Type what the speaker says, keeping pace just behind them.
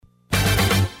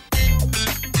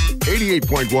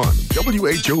88.1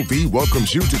 WHOV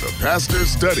welcomes you to the Pastor's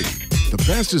Study. The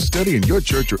Pastor's Study in your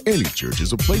church or any church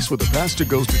is a place where the pastor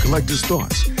goes to collect his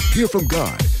thoughts, hear from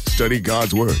God, study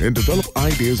God's Word, and develop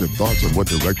ideas and thoughts on what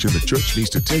direction the church needs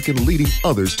to take in leading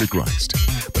others to Christ.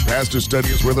 The Pastor's Study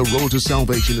is where the road to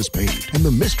salvation is paved and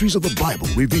the mysteries of the Bible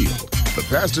revealed. The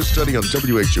Pastor's Study on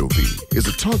WHOV is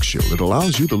a talk show that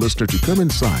allows you, the listener, to come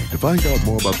inside to find out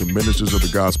more about the ministers of the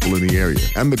gospel in the area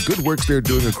and the good works they're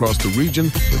doing across the region,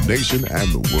 the nation, and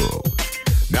the world.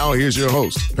 Now here's your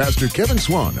host, Pastor Kevin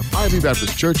Swan of Ivy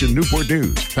Baptist Church in Newport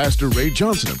News, Pastor Ray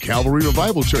Johnson of Calvary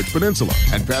Revival Church Peninsula,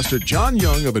 and Pastor John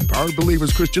Young of Empowered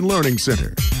Believers Christian Learning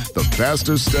Center. The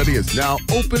Pastor's Study is now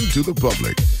open to the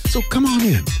public, so come on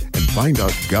in and find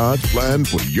out God's plan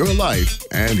for your life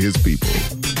and His people.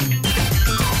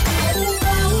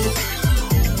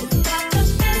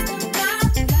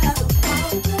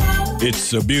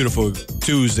 It's a beautiful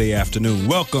Tuesday afternoon.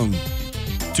 Welcome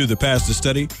to the Pastor's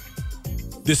Study.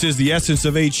 This is the essence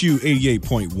of HU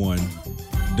 88.1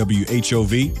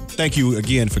 WHOV. Thank you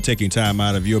again for taking time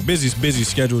out of your busy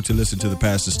schedule to listen to the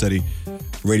Pastor's Study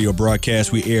radio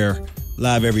broadcast. We air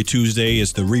live every Tuesday.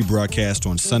 It's the rebroadcast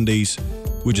on Sundays.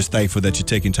 We're just thankful that you're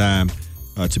taking time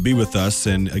to be with us.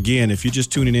 And again, if you're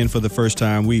just tuning in for the first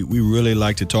time, we really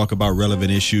like to talk about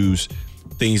relevant issues,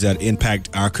 things that impact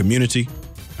our community,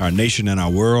 our nation, and our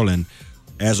world. And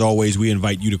as always, we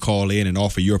invite you to call in and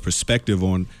offer your perspective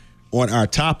on our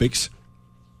topics.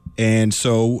 And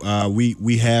so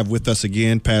we have with us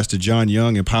again Pastor John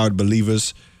Young, Empowered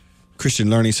Believers Christian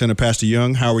Learning Center. Pastor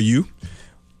Young, how are you?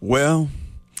 Well,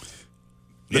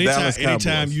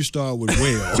 anytime you start with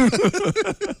well,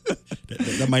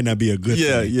 that might not be a good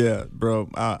thing. Yeah, bro.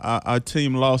 Our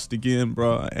team lost again,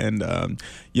 bro, and I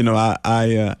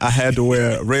had to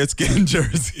wear a Redskin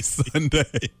jersey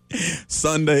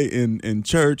Sunday in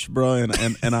church, bro,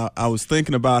 and I was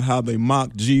thinking about how they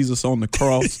mocked Jesus on the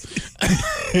cross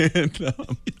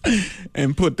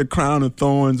and put the crown of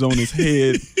thorns on his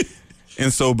head.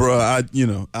 And so, bro,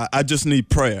 I just need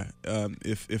prayer.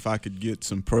 If I could get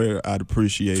some prayer, I'd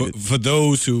appreciate it. For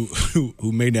those who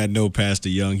may not know Pastor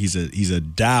Young, he's a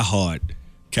diehard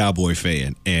Cowboy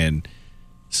fan. And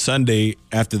Sunday,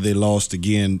 after they lost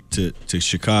again to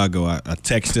Chicago, I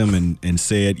texted him and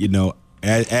said,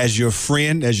 as your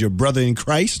friend, as your brother in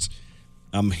Christ,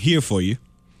 I'm here for you.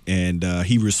 And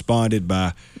he responded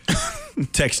by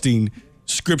texting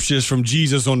scriptures from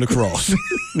Jesus on the cross.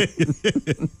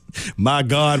 My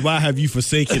God, why have you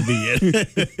forsaken me?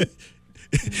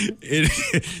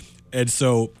 And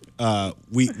so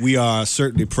we are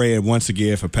certainly praying once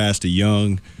again for Pastor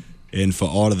Young and for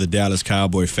all of the Dallas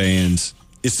Cowboy fans.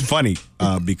 It's funny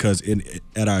because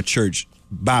at our church,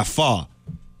 by far,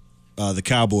 the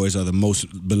Cowboys are the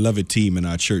most beloved team in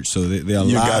our church. So there are a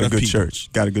lot of people.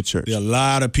 Got a good church. There are a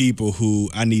lot of people who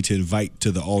I need to invite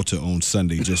to the altar on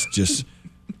Sunday just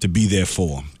to be there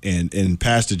for them. And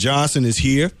Pastor Johnson is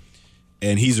here,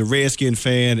 and he's a Redskin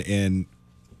fan, and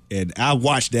I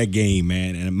watched that game,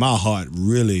 man, and my heart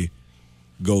really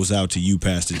goes out to you,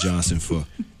 Pastor Johnson, for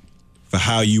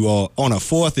how you are on a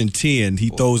 4th and 10. He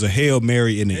throws a Hail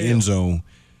Mary in the end zone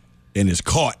and is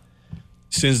caught.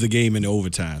 Sends the game into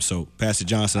overtime. So, Pastor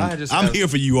Johnson, I'm here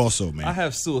for you also, man. I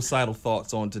have suicidal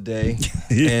thoughts on today,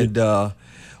 and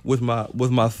with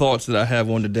my thoughts that I have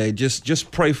on today,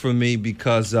 just pray for me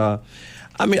because, I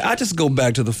just go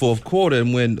back to the fourth quarter,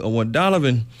 and when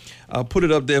Donovan put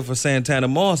it up there for Santana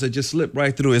Moss, it just slipped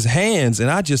right through his hands, and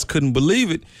I just couldn't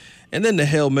believe it. And then the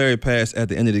Hail Mary pass at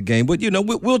the end of the game. But,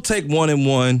 we'll take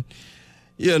 1-1.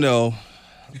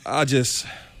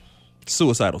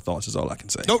 Suicidal thoughts is all I can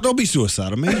say. Don't be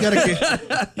suicidal, man.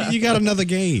 You got another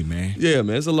game, man. Yeah,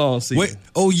 man. It's a long season. Wait,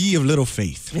 oh, ye of little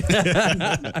faith.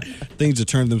 Things have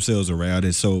turned themselves around,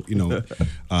 and so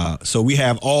so we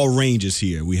have all ranges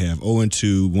here. We have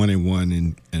 0-2,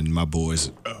 1-1, and my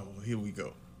boys. Oh, here we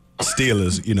go.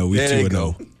 Steelers. We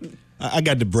 2-0. I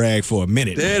got to brag for a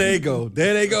minute. There they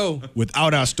go.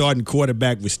 Without our starting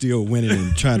quarterback, we're still winning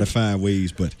and trying to find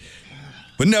ways, but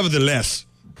nevertheless.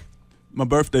 My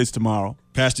birthday's tomorrow.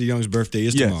 Pastor Young's birthday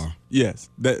is tomorrow. Yes.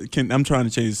 I'm trying to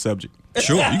change the subject.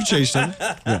 Sure, you can change something.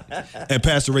 Yeah. And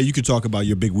Pastor Ray, you can talk about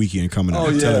your big weekend coming up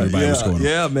and tell everybody what's going on.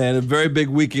 Yeah, man, a very big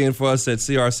weekend for us at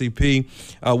CRCP.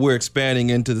 We're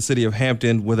expanding into the city of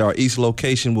Hampton with our East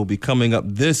location. Will be coming up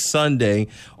this Sunday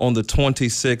on the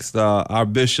 26th. Our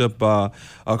Bishop,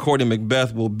 Courtney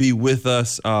Macbeth, will be with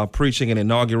us preaching and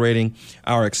inaugurating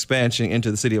our expansion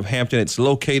into the city of Hampton. It's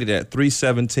located at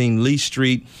 317 Lee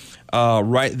Street.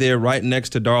 right there, right next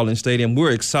to Darling Stadium.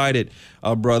 We're excited,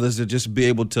 brothers, to just be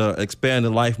able to expand the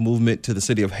life movement to the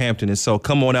city of Hampton. And so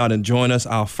come on out and join us.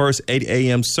 Our first 8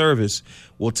 a.m. service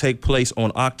will take place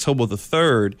on October the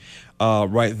 3rd.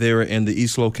 Right there in the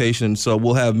East location. So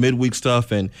we'll have midweek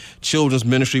stuff, and children's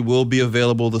ministry will be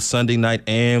available the Sunday night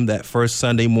and that first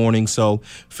Sunday morning. So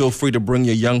feel free to bring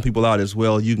your young people out as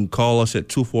well. You can call us at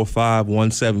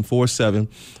 245-1747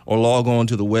 or log on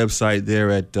to the website there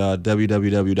at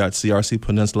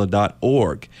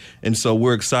www.crcpeninsula.org. And so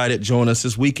we're excited. Join us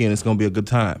this weekend. It's going to be a good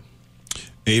time.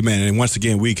 Amen. And once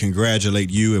again, we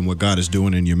congratulate you and what God is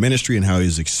doing in your ministry and how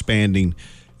He's expanding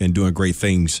and doing great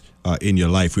things in your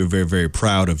life. We're very, very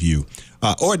proud of you.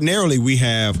 Ordinarily, we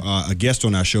have a guest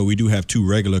on our show. We do have two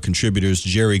regular contributors,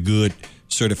 Jerry Good,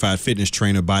 certified fitness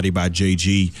trainer, Body by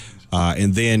JG,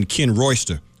 and then Ken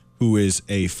Royster, who is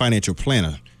a financial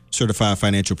planner, certified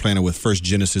financial planner with First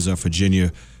Genesis of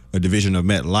Virginia, a division of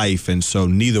MetLife. And so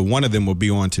neither one of them will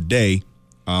be on today.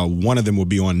 One of them will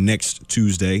be on next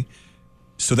Tuesday.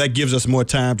 So that gives us more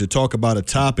time to talk about a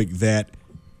topic that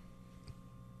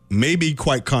may be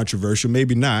quite controversial,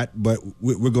 maybe not, but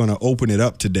we're going to open it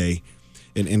up today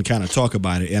and kind of talk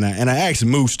about it. And I asked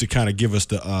Moose to kind of give us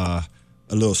a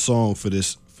little song for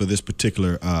this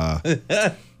particular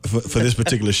for this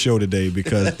particular show today,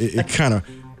 because it kind of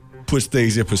puts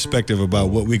things in perspective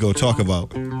about what we're going to talk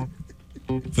about.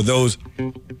 For those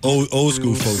old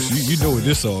school folks, you know what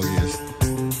this song is.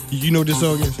 You know what this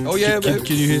song is? Oh yeah, baby.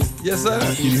 Can you hear it? Yes, sir.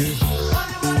 Can you hear it?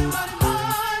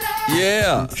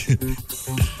 Yeah.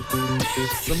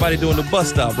 Somebody doing the bus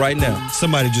stop right now.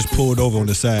 Somebody just pulled over on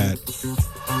the side.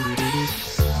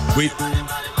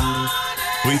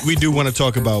 We do want to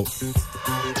talk about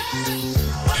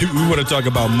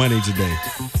money today,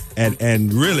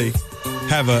 and really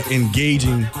have an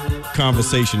engaging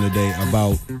conversation today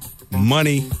about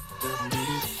money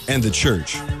and the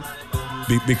church,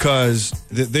 because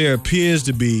there appears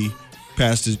to be,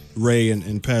 Pastor Ray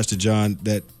and Pastor John,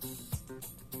 that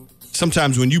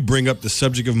sometimes when you bring up the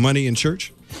subject of money in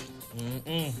church,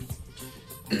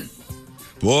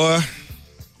 boy,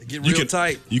 get real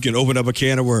tight. You can open up a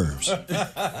can of worms.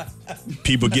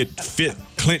 People get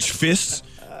clenched fists.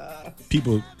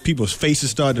 People's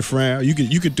faces start to frown.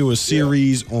 You could do a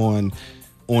series on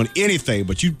anything,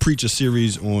 but you preach a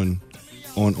series on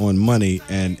money,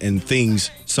 and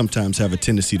things sometimes have a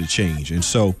tendency to change. And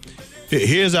so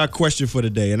here's our question for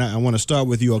today, and I want to start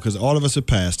with you all, because all of us are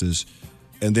pastors,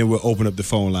 and then we'll open up the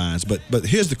phone lines. But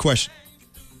here's the question.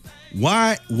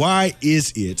 Why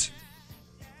is it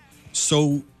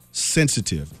so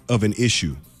sensitive of an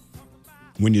issue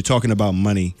when you're talking about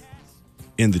money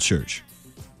in the church?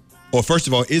 Or first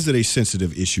of all, is it a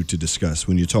sensitive issue to discuss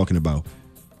when you're talking about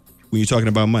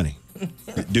money?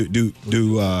 Do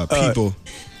people?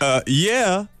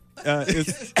 Yeah.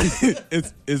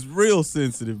 It's real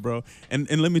sensitive, bro.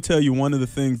 And let me tell you, one of the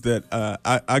things that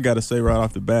I got to say right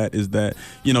off the bat is that,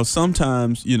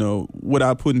 sometimes,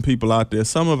 without putting people out there,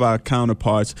 some of our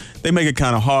counterparts, they make it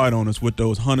kind of hard on us with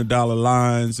those $100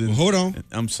 lines. And, hold on.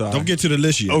 I'm sorry. Don't get to the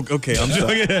list yet. Okay, I'm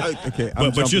sorry. Okay,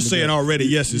 but you're saying already,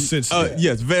 yes, it's sensitive.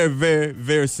 Yes, very, very,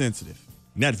 very sensitive.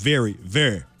 Not very,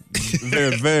 very.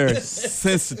 Very, very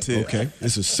sensitive. Okay,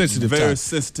 it's a sensitive Very topic.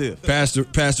 sensitive.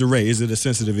 Pastor Ray, is it a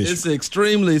sensitive issue? It's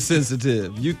extremely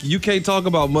sensitive. You can't talk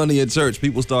about money at church.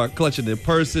 People start clutching their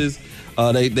purses.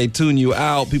 They tune you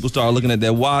out. People start looking at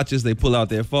their watches. They pull out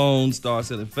their phones, start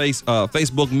sending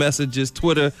Facebook messages,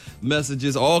 Twitter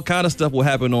messages. All kind of stuff will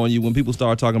happen on you when people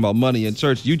start talking about money in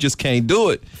church. You just can't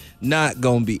do it. Not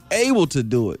gonna be able to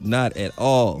do it. Not at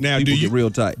all. Now, people get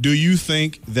real tight. Do you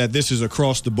think that this is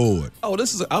across the board? Oh,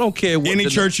 this is. I don't care what any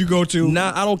church you go to.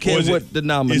 I don't care what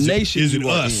denomination. Is it you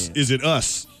are us? in. Is it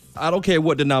us? I don't care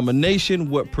what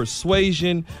denomination, what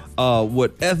persuasion,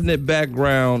 what ethnic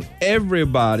background.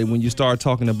 Everybody, when you start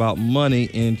talking about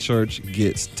money in church,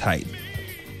 gets tight.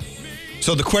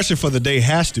 So the question for the day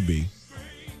has to be,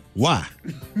 why?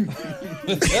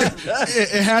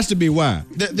 It has to be why.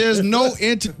 There's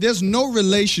no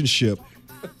relationship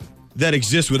that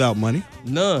exists without money.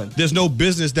 None. There's no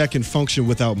business that can function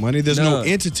without money. There's no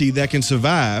entity that can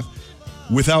survive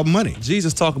without money.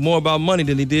 Jesus talked more about money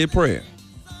than he did prayer.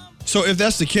 So if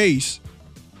that's the case,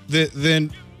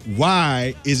 then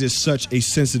why is it such a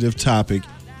sensitive topic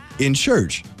in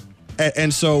church?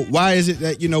 And so why is it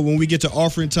that, when we get to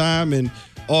offering time and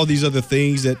all these other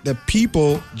things that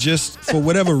people just, for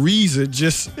whatever reason,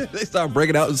 just... They start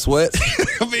breaking out in sweats.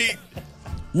 I mean,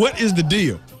 what is the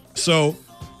deal? So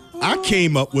I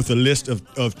came up with a list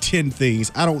of 10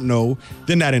 things. I don't know.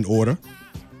 They're not in order.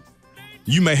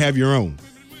 You may have your own.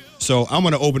 So I'm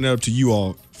going to open it up to you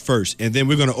all first, and then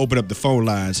we're going to open up the phone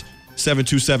lines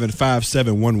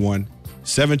 727-5711.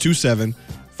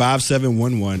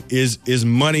 727-5711. Is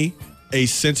money a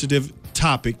sensitive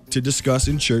topic to discuss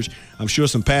in church? I'm sure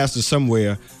some pastors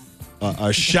somewhere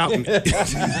are shouting.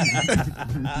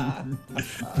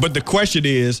 But the question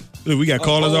is, we got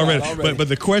callers already. But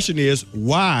the question is,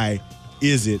 why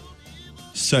is it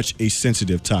such a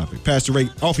sensitive topic? Pastor Ray,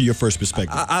 offer your first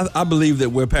perspective. I believe that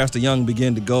where Pastor Young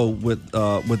began to go with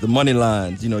the money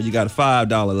lines, you got a $5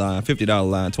 line, $50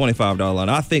 line, $25 line.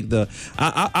 I think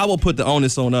I will put the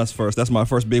onus on us first. That's my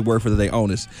first big word for the day,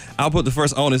 onus. I'll put the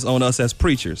first onus on us as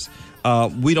preachers.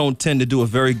 We don't tend to do a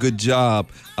very good job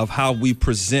of how we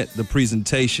present the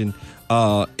presentation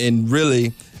in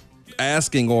really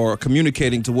asking or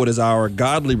communicating to what is our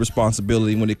godly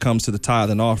responsibility when it comes to the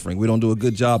tithe and offering. We don't do a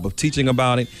good job of teaching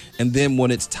about it. And then when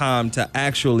it's time to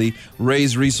actually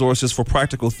raise resources for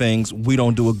practical things, we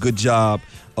don't do a good job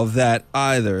of that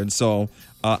either. And so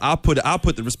I'll put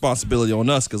the responsibility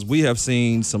on us because we have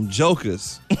seen some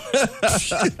jokers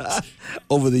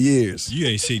over the years. You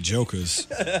ain't seen jokers.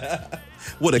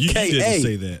 With a K-A. You didn't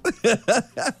say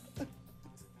that.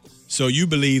 So you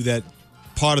believe that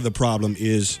part of the problem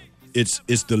is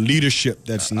it's the leadership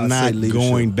that's not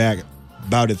going back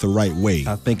about it the right way.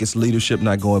 I think it's leadership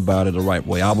not going about it the right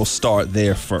way. I will start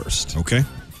there first. Okay.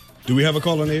 Do we have a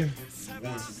caller there?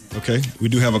 Okay, we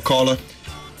do have a caller.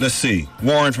 Let's see.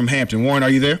 Warren from Hampton. Warren, are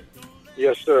you there?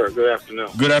 Yes, sir. Good afternoon.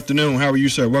 Good afternoon. How are you,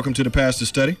 sir? Welcome to the Pastor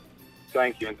Study.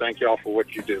 Thank you, and thank you all for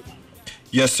what you do.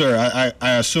 Yes, sir.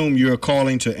 I assume you're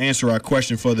calling to answer our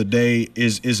question for the day.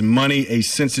 Is money a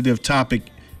sensitive topic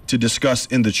to discuss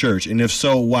in the church? And if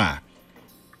so, why?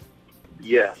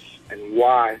 Yes, and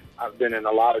why? I've been in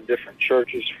a lot of different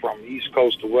churches from East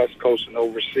Coast to West Coast and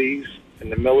overseas in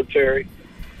the military.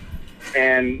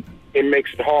 And it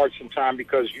makes it hard sometimes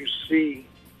because you see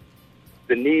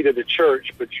the need of the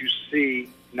church, but you see,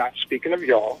 not speaking of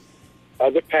y'all,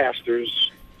 other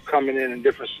pastors coming in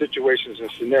different situations and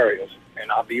scenarios.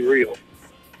 And I'll be real,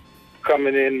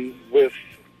 coming in with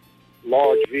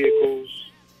large vehicles.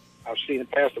 I've seen a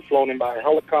pastor flown in by a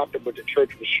helicopter, but the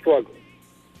church was struggling.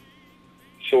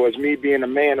 So as me being a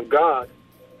man of God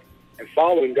and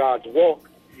following God's walk,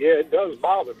 yeah, it does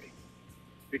bother me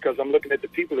because I'm looking at the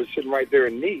people that are sitting right there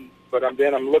in need, but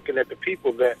I'm looking at the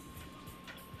people that,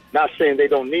 not saying they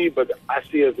don't need, but I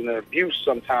see as an abuse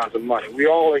sometimes of money. We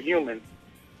all are human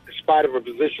in spite of the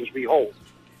positions we hold.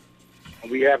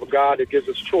 And we have a God that gives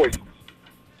us choices.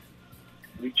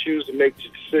 We choose to make the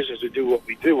decisions to do what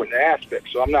we do in the aspect.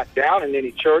 So I'm not down in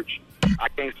any church. I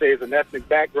can't say it's an ethnic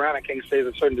background. I can't say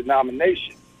it's a certain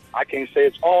denomination. I can't say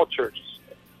it's all churches.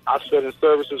 I sat in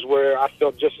services where I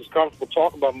felt just as comfortable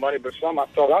talking about money, but some I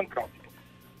felt uncomfortable.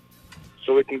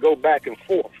 So it can go back and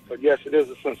forth. But yes, it is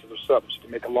a sensitive subject, to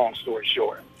make a long story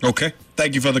short. Okay.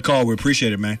 Thank you for the call. We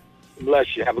appreciate it, man.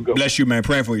 Bless you. Have a good one. Bless you, man.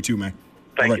 Praying for you too, man.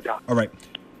 Thank you, Doc. All right.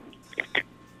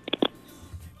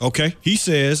 Okay. He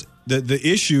says that the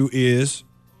issue is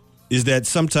that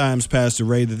sometimes, Pastor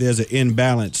Ray, that there's an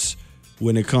imbalance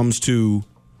when it comes to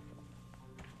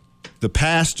the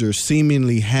pastor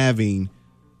seemingly having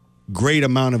great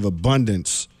amount of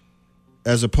abundance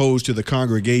as opposed to the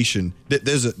congregation.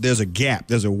 There's a gap.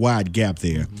 There's a wide gap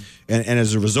there. Mm-hmm. And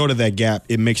as a result of that gap,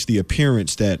 it makes the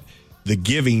appearance that the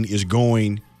giving is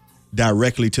going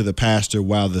directly to the pastor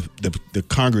while the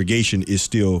congregation is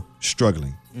still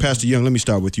struggling. Mm-hmm. Pastor Young, let me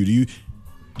start with you.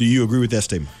 Do you agree with that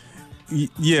statement?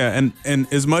 Yeah,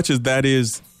 and as much as that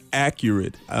is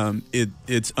accurate,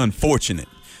 it's unfortunate.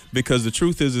 Because the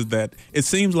truth is that it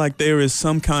seems like there is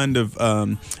some kind of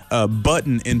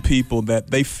button in people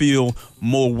that they feel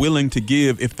more willing to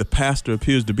give if the pastor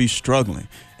appears to be struggling.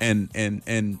 And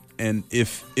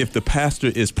if the pastor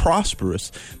is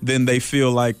prosperous, then they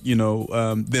feel like,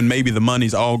 then maybe the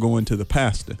money's all going to the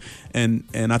pastor. And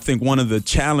I think one of the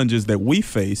challenges that we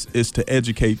face is to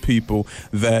educate people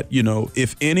that,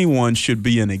 if anyone should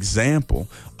be an example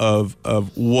of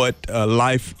what a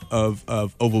life of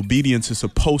obedience is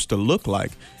supposed to look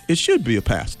like, it should be a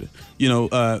pastor.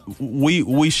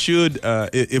 We should,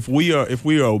 if we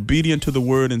are obedient to the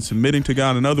word and submitting to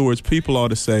God. In other words, people ought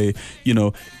to say,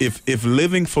 if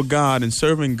living for God and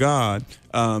serving God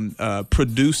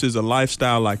produces a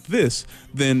lifestyle like this,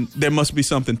 then there must be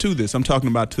something to this. I'm talking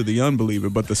about to the unbeliever.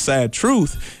 But the sad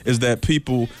truth is that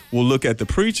people will look at the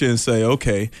preacher and say,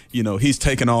 okay, he's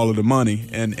taking all of the money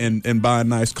and buying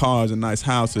nice cars and nice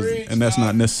houses, and that's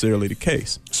not necessarily the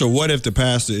case. So what if the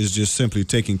pastor is just simply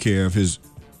taking care of his?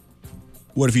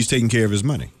 What if he's taking care of his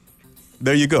money?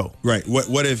 There you go. Right.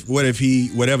 What if he,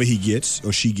 whatever he gets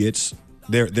or she gets,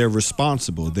 they're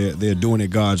responsible. They're doing it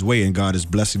God's way, and God is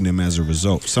blessing them as a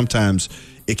result. Sometimes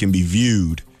it can be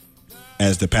viewed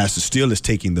as the pastor still is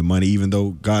taking the money, even though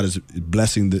God is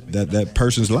blessing that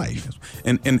person's life.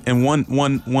 And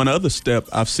one other step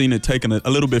I've seen it taken a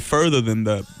little bit further than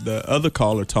the other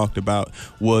caller talked about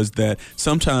was that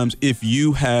sometimes if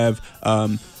you have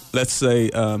let's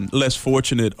say less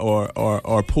fortunate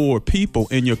or poor people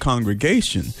in your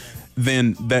congregation,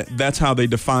 then that's how they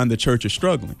define the church is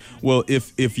struggling. Well,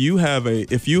 if you have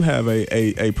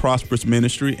a prosperous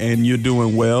ministry and you're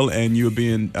doing well and you're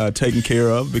being taken care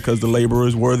of because the laborer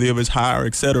is worthy of his hire,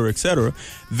 et cetera,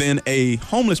 then a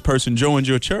homeless person joins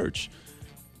your church.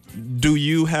 Do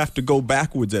you have to go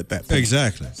backwards at that point?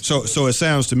 Exactly. So it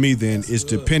sounds to me then it's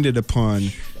dependent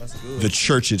upon the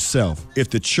church itself. If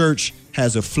the church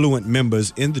has affluent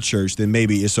members in the church, then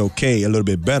maybe it's okay, a little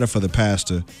bit better for the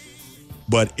pastor.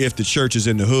 But if the church is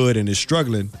in the hood and is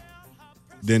struggling,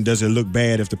 then does it look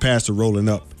bad if the pastor rolling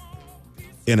up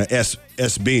in a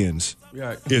S-Benz?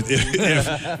 Right.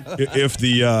 If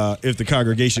the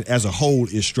congregation as a whole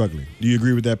is struggling, do you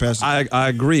agree with that, Pastor? I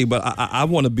agree, but I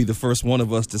want to be the first one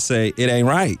of us to say it ain't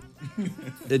right.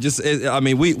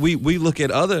 We look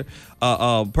at other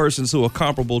persons who are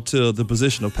comparable to the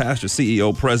position of pastor,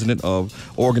 CEO, president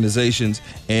of organizations,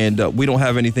 and we don't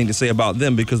have anything to say about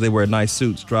them because they wear nice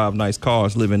suits, drive nice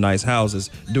cars, live in nice houses,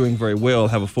 doing very well,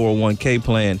 have a 401k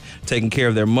plan, taking care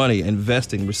of their money,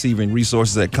 investing, receiving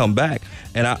resources that come back.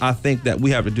 And I think that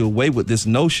we have to do away with this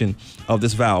notion of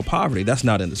this vow of poverty. That's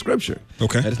not in the scripture.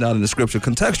 Okay. That is not in the scripture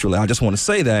contextually. I just want to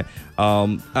say that.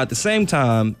 At the same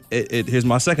time, here's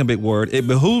my second big word. It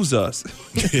behooves us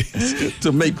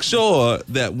to make sure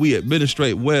that we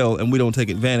administrate well and we don't take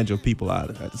advantage of people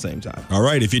either at the same time. All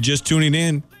right. If you're just tuning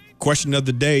in, question of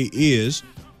the day is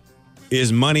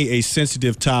money a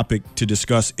sensitive topic to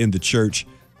discuss in the church?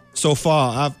 So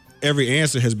far, every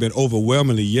answer has been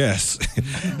overwhelmingly yes.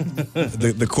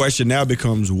 The question now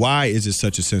becomes, why is it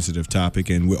such a sensitive topic?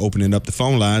 And we're opening up the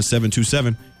phone line,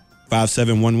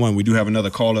 727-5711. We do have another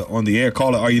caller on the air.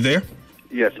 Caller, are you there?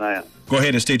 Yes, I am. Go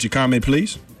ahead and state your comment,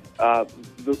 please. The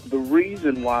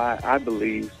reason why I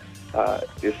believe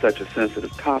it's such a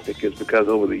sensitive topic is because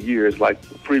over the years, like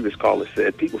the previous caller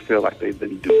said, people feel like they've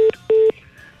been duped.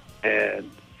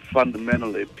 And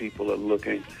fundamentally, people are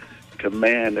looking to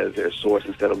man as their source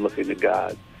instead of looking to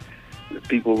God. If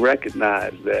people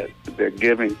recognize that they're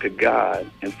giving to God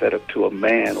instead of to a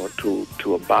man or to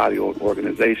a body or an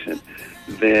organization,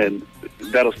 then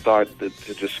that'll start to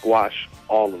just squash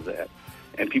all of that.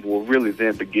 And people will really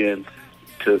then begin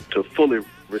to fully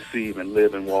receive and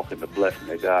live and walk in the blessing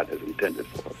that God has intended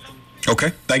for us. Okay.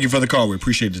 Thank you for the call. We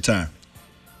appreciate the time.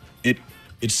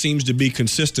 It seems to be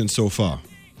consistent so far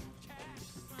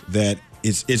that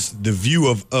it's the view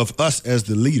of us as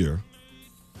the leader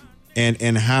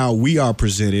and how we are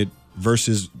presented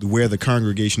versus where the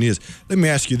congregation is. Let me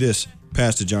ask you this,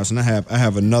 Pastor Johnson. I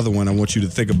have another one I want you to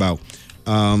think about.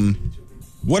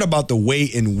 What about the way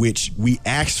in which we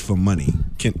ask for money?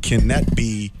 Can that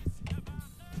be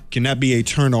a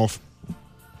turnoff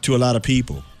to a lot of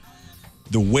people?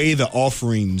 The way the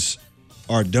offerings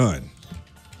are done,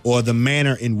 or the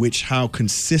manner in which how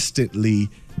consistently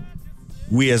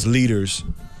we as leaders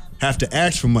have to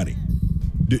ask for money.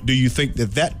 Do you think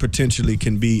that potentially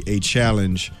can be a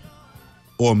challenge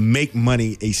or make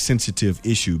money a sensitive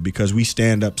issue because we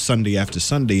stand up Sunday after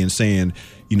Sunday and saying,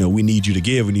 we need you to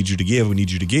give, we need you to give, we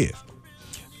need you to give?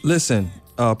 Listen,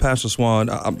 Pastor Swan,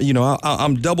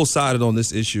 I'm double-sided on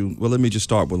this issue. Well, let me just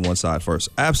start with one side first.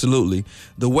 Absolutely.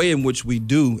 The way in which we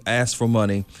do ask for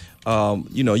money,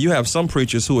 you have some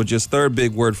preachers who are just, third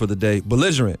big word for the day,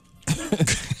 belligerent.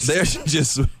 They're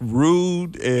just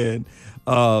rude and,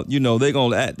 they're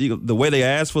going to the way they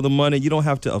ask for the money. You don't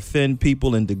have to offend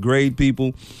people and degrade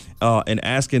people and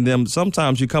asking them.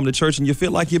 Sometimes you come to church and you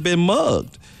feel like you've been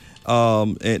mugged.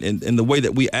 And the way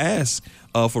that we ask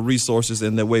for resources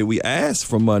and the way we ask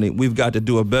for money, we've got to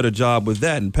do a better job with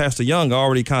that. And Pastor Young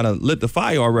already kind of lit the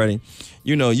fire already.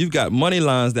 You've got money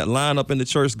lines that line up in the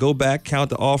church, go back,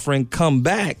 count the offering, come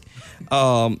back.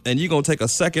 And you're going to take a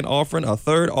second offering, a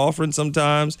third offering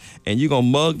sometimes, and you're going to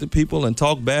mug the people and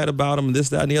talk bad about them and this,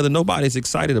 that, and the other. Nobody's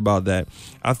excited about that.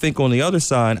 I think on the other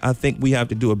side, I think we have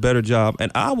to do a better job.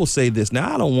 And I will say this.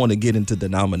 Now, I don't want to get into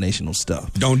denominational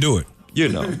stuff. Don't do it.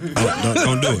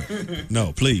 Don't do it.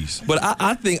 No, please. But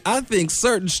I think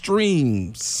certain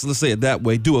streams, let's say it that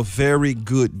way, do a very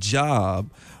good job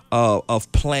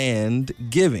of planned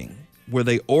giving. where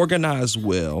they organize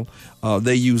well.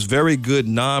 They use very good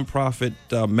nonprofit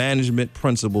management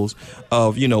principles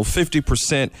of,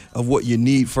 50% of what you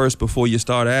need first before you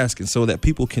start asking, so that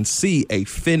people can see a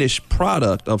finished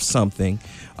product of something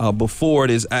before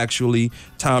it is actually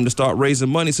time to start raising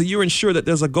money. So you're ensured that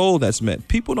there's a goal that's met.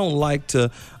 People don't like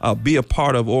to be a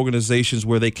part of organizations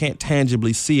where they can't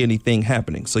tangibly see anything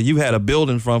happening. So you had a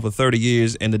building front for 30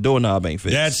 years and the doorknob ain't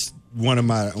fixed. That's one of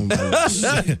my own rules.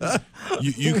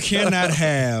 You cannot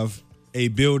have a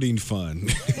building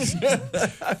fund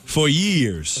for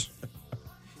years,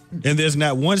 and there's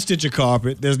not one stitch of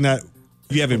carpet.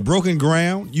 You haven't broken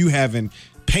ground. You haven't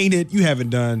painted. You haven't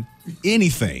done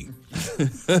anything.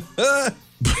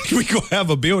 We gonna have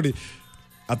a building.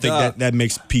 I think that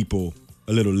makes people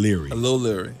a little leery. A little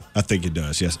leery. I think it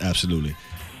does. Yes, absolutely.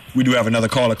 We do have another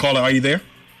caller. Caller, are you there?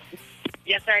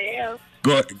 Yes, I am.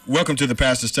 Welcome to the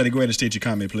Pastor Study. Go ahead and state your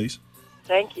comment, please.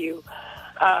 Thank you.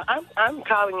 I'm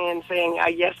calling in saying,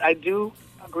 yes, I do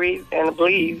agree and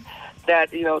believe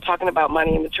that, talking about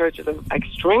money in the church is an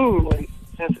extremely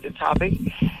sensitive topic.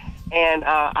 And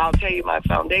I'll tell you my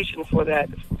foundation for that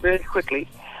really quickly.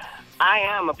 I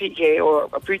am a PK, or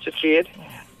a preacher's kid,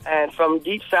 and from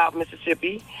deep South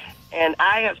Mississippi. And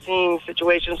I have seen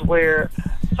situations where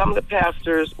some of the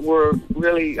pastors were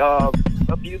really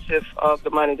abusive of the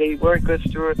money. They weren't good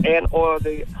stewards, and or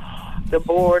the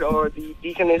board or the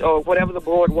deacon or whatever the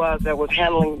board was that was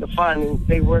handling the fund,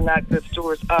 they were not good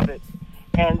stewards of it.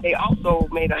 And they also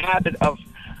made a habit of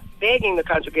begging the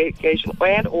congregation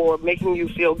and or making you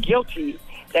feel guilty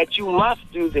that you must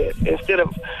do this, instead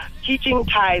of teaching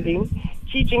tithing,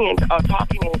 teaching and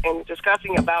talking and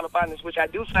discussing about abundance, which I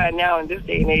do find now in this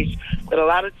day and age that a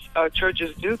lot of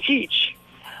churches do teach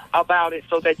about it,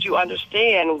 so that you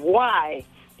understand why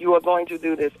you are going to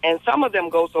do this. And some of them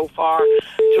go so far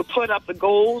to put up the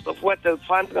goals of what the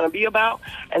fund's going to be about,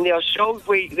 and they'll show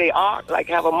where they are, like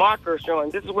have a marker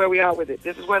showing this is where we are with it,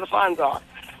 this is where the funds are,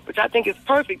 which I think is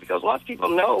perfect, because once people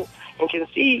know and can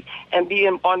see and be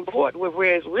on board with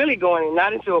where it's really going and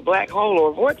not into a black hole or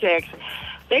a vortex,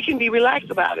 they can be relaxed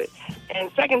about it.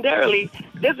 And secondarily,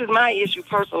 this is my issue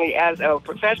personally as a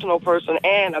professional person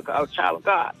and a child of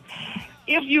God.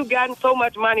 If you've gotten so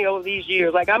much money over these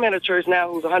years, like I'm in a church now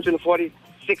who's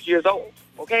 146 years old,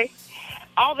 okay?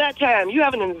 All that time, you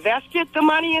haven't invested the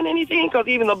money in anything, because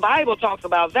even the Bible talks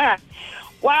about that.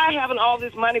 Why haven't all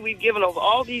this money we've given over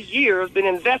all these years been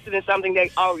invested in something that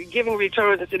are giving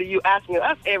returns instead of you asking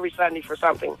us every Sunday for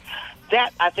something?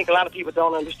 That, I think a lot of people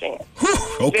don't understand.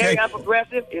 Okay. Very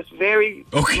unprogressive. It's very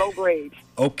low grade.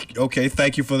 Okay.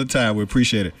 Thank you for the time. We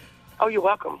appreciate it. Oh, you're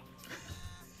welcome.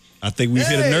 I think we've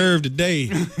hit a nerve today.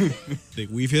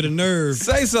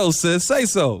 Say so, sis. Say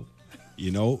so.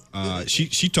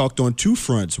 She talked on two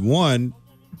fronts. One,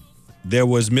 there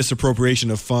was misappropriation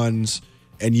of funds,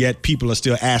 and yet people are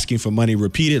still asking for money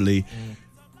repeatedly.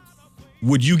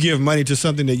 Would you give money to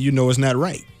something that you know is not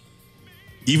right,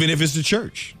 even if it's the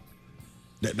church?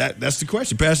 That's the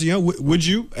question. Pastor Young, would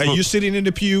you? You're sitting in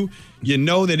the pew. You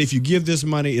know that if you give this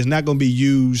money, it's not going to be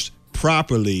used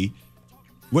properly.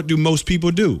 What do most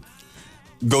people do?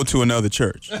 Go to another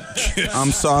church.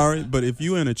 I'm sorry, but if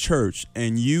you're in a church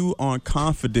and you aren't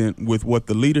confident with what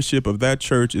the leadership of that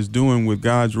church is doing with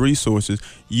God's resources,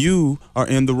 you are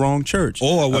in the wrong church.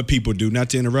 Or what people do,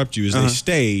 not to interrupt you, is they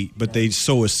stay, but they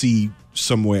sow a seed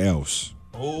somewhere else.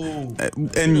 Oh,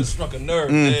 and you struck a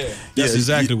nerve there. That's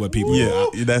exactly what people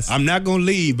do. I'm not going to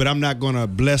leave, but I'm not going to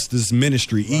bless this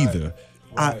ministry either.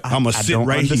 I'm going to sit right here. I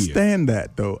don't understand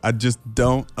that, though. I just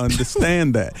don't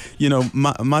understand that.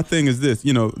 My thing is this.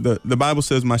 The Bible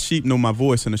says, my sheep know my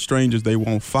voice, and the strangers they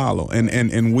won't follow.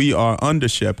 And we are under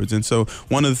shepherds. And so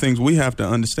one of the things we have to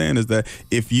understand is that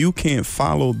if you can't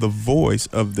follow the voice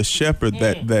of the shepherd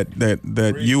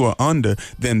that you are under,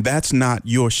 then that's not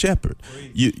your shepherd.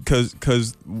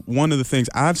 Because one of the things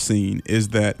I've seen is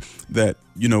that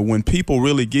when people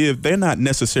really give, they're not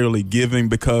necessarily giving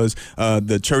because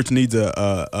the church needs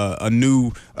a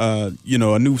new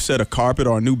set of carpet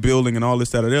or a new building and all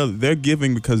this, that, or the other. They're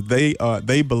giving because they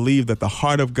believe that the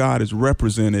heart of God is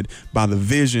represented by the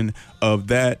vision of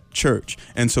that church.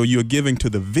 And so you're giving to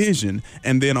the vision,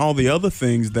 and then all the other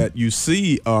things that you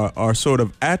see are sort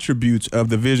of attributes of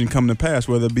the vision coming to pass,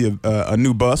 whether it be a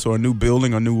new bus or a new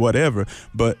building or new whatever.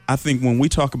 But I think when we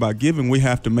talk about giving, we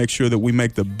have to make sure that we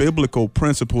make the biblical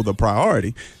principle the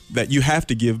priority, that you have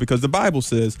to give because the Bible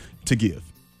says to give.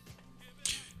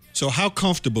 So how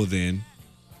comfortable then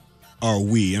are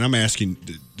we, and I'm asking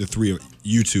the three of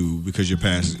you two because you're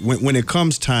past, when it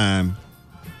comes time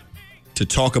to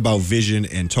talk about vision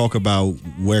and talk about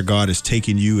where God is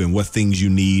taking you and what things you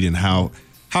need and how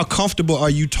How comfortable are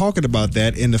you talking about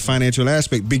that in the financial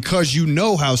aspect? Because you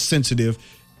know how sensitive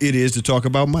it is to talk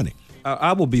about money.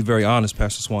 I will be very honest,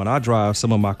 Pastor Swan. I drive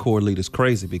some of my core leaders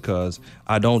crazy because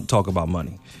I don't talk about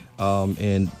money.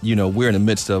 And, we're in the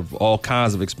midst of all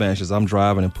kinds of expansions. I'm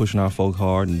driving and pushing our folk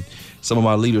hard. And some of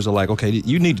my leaders are like, okay,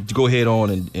 you need to go ahead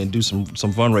on and do some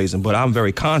fundraising. But I'm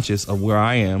very conscious of where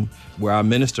I am, where I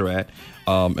minister at,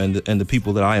 and the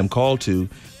people that I am called to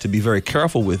be very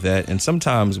careful with that. And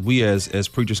sometimes we as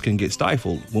preachers can get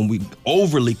stifled when we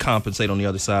overly compensate on the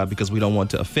other side because we don't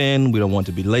want to offend, we don't want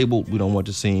to be labeled, we don't want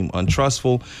to seem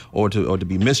untrustful or to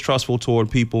be mistrustful toward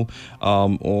people,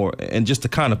 and just the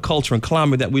kind of culture and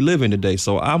climate that we live in today.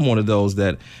 So I'm one of those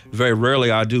that very rarely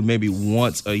I do, maybe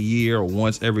once a year or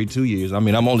once every 2 years. I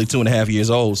mean, I'm only 2.5 years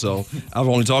old, so I've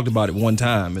only talked about it one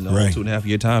time in the whole 2.5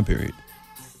 year time period.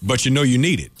 But you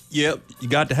need it. Yep, you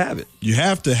got to have it. You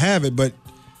have to have it, but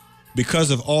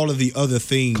because of all of the other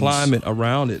things, climate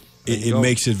around it, it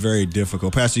makes it very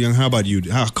difficult. Pastor Young, how about you?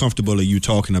 How comfortable are you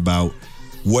talking about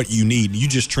what you need? You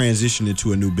just transitioned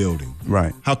into a new building.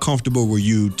 Right. How comfortable were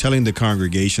you telling the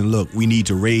congregation, look, we need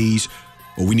to raise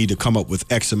or we need to come up with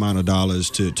X amount of dollars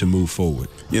to move forward?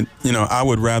 I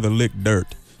would rather lick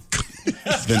dirt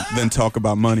than talk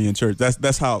about money in church.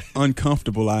 That's how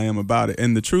uncomfortable I am about it.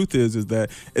 And the truth is that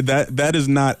is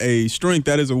not a strength,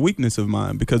 that is a weakness of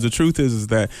mine. Because the truth is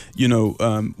that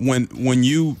when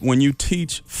you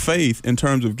teach faith in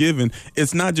terms of giving,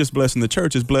 it's not just blessing the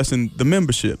church, it's blessing the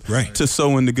membership to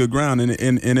sow into good ground, and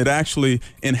it actually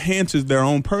enhances their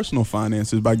own personal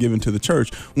finances by giving to the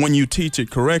church when you teach it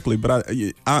correctly. But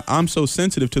I'm so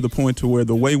sensitive to the point to where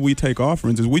the way we take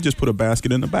offerings is we just put a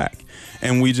basket in the back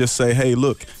and we just say, hey,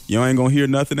 look, you ain't gonna hear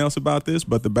nothing else about this,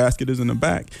 but the basket is in the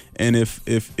back. And if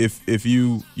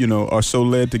you are so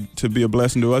led to be a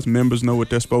blessing to us, members know what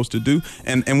they're supposed to do,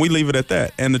 and we leave it at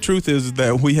that. And the truth is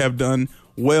that we have done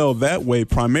well that way,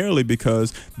 primarily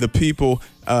because the people,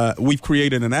 we've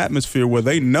created an atmosphere where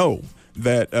they know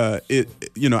that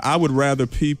I would rather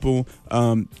people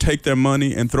take their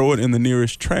money and throw it in the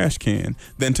nearest trash can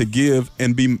than to give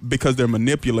and because they're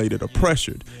manipulated or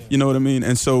pressured. You know what I mean?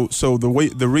 And so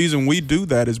the reason we do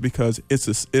that is because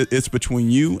it's between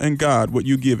you and God what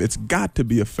you give. It's got to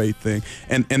be a faith thing,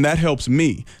 and that helps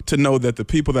me to know that the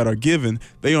people that are giving,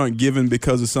 they aren't giving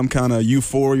because of some kind of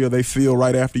euphoria they feel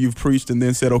right after you've preached and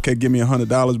then said, okay, give me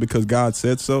 $100 because God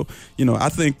said so. I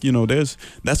think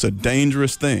that's a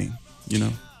dangerous thing.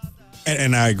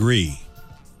 And I agree.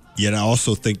 Yet I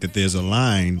also think that there's a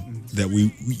line that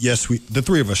the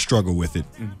three of us struggle with it.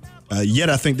 Yet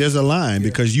I think there's a line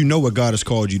because you know what God has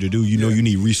called you to do. You know you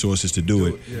need resources to do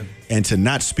it. Yeah. And to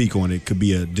not speak on it could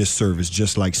be a disservice,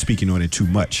 just like speaking on it too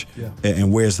much. Yeah.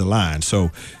 And where's the line?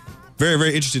 So very,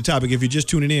 very interesting topic. If you're just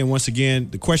tuning in, once again,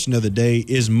 the question of the day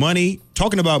is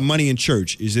talking about money in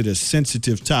church, is it a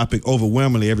sensitive topic?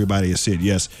 Overwhelmingly, everybody has said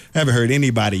yes. I haven't heard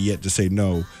anybody yet to say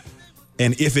no.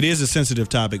 And if it is a sensitive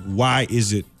topic, why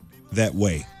is it that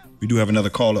way? We do have another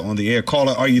caller on the air.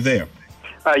 Caller, are you there?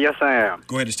 Yes, I am.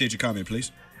 Go ahead and state your comment,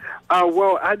 please.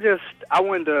 Well, I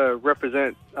wanted to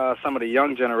represent some of the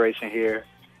young generation here,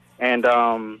 and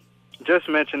just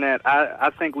mention that I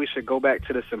think we should go back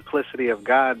to the simplicity of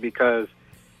God because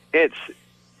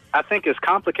I think it's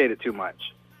complicated too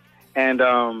much, and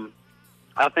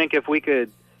I think if we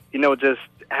could, just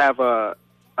have a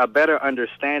better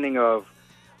understanding of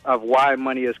why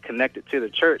money is connected to the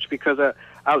church, because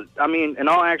I mean, in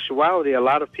all actuality, a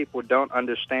lot of people don't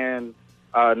understand,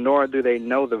 nor do they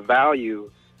know the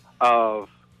value of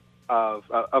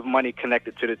money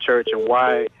connected to the church and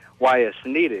why it's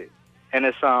needed. And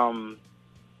it's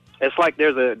like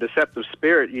there's a deceptive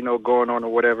spirit, going on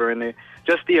or whatever, and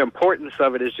just the importance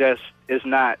of it is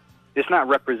not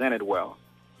represented well.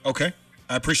 Okay,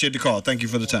 I appreciate the call. Thank you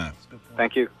for the time.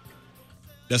 Thank you.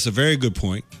 That's a very good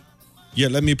point. Yeah,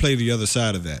 let me play the other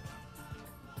side of that.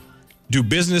 Do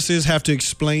businesses have to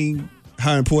explain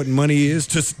how important money is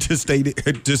to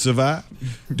survive?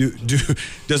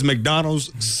 Does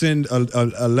McDonald's send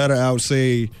a letter out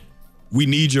say, we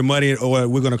need your money or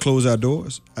we're going to close our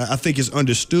doors? I think it's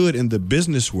understood in the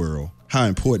business world how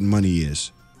important money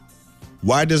is.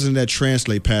 Why doesn't that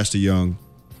translate, Pastor Young,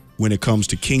 when it comes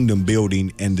to kingdom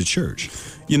building and the church?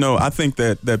 I think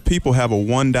that people have a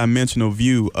one-dimensional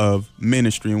view of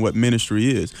ministry and what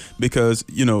ministry is because,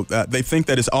 they think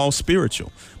that it's all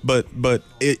spiritual. But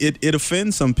it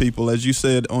offends some people, as you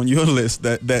said on your list,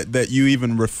 that you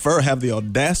even have the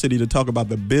audacity to talk about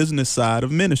the business side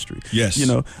of ministry. Yes.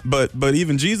 But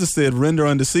even Jesus said, render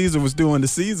unto Caesar what's due unto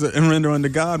Caesar and render unto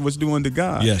God what's due unto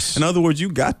God. Yes. In other words,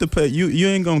 you got to pay. You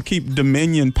ain't going to keep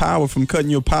dominion power from cutting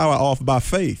your power off by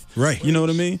faith. Right. You know what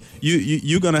I mean?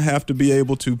 You're going to have to be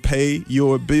able to pay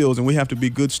your bills, and we have to be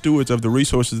good stewards of the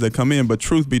resources that come in. But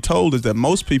truth be told is that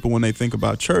most people, when they think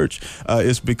about church,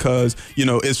 it's because,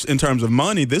 it's in terms of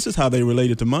money, this is how they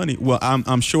relate it to money. Well,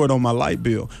 I'm short on my light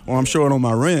bill, or I'm short on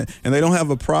my rent, and they don't have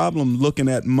a problem looking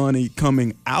at money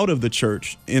coming out of the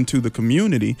church into the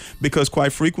community, because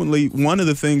quite frequently, one of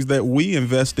the things that we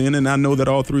invest in, and I know that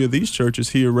all three of these churches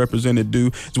here represented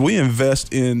do, is we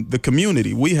invest in the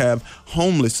community. We have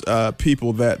homeless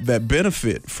people that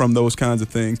benefit from those kinds of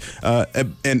things,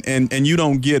 and you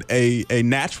don't get a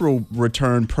natural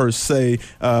return per se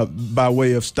by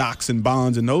way of stocks and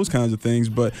bonds and those kinds of things,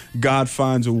 but God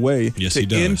finds a way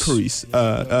to increase,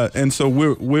 and so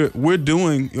we're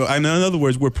doing. In other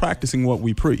words, we're practicing what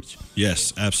we preach.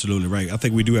 Yes, absolutely right. I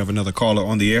think we do have another caller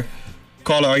on the air.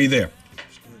 Caller, are you there?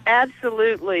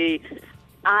 Absolutely.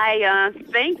 I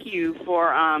thank you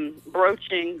for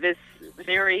broaching this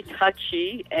very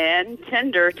touchy and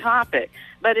tender topic.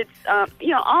 But it's,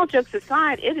 all jokes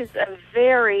aside, it is a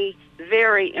very,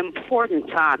 very important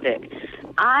topic.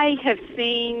 I have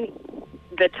seen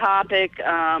the topic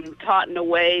taught in a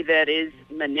way that is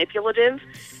manipulative,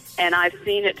 and I've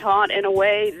seen it taught in a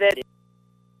way that is.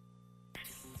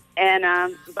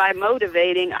 And by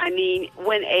motivating, I mean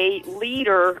when a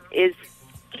leader is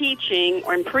teaching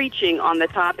or preaching on the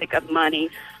topic of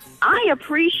money, I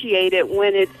appreciate it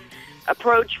when it's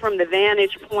approached from the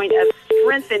vantage point of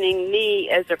strengthening me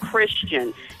as a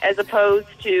Christian, as opposed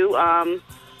to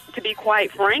be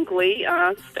quite frankly,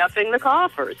 stuffing the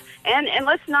coffers. And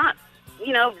let's not,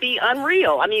 be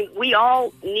unreal. I mean, we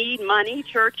all need money.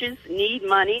 Churches need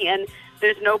money, and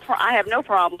I have no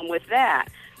problem with that.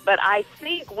 But I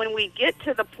think when we get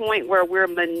to the point where we're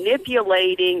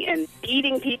manipulating and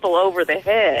beating people over the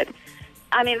head,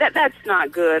 I mean, that's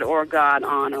not good or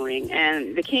God-honoring,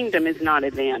 and the kingdom is not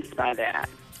advanced by that.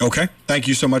 Okay. Thank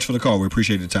you so much for the call. We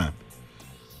appreciate the time.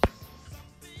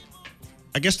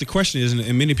 I guess the question is,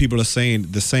 and many people are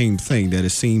saying the same thing, that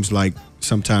it seems like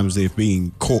sometimes they're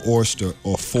being coerced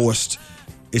or forced.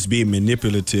 It's being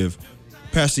manipulative.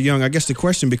 Pastor Young, I guess the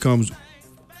question becomes,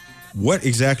 what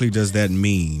exactly does that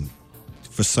mean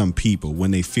for some people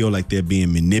when they feel like they're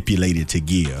being manipulated to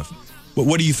give?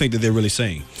 What do you think that they're really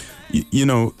saying?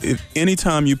 If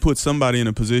anytime you put somebody in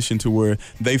a position to where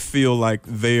they feel like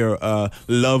their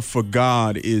love for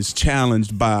God is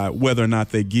challenged by whether or not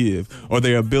they give, or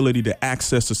their ability to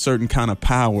access a certain kind of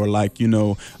power, like,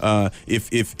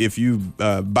 if you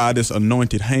buy this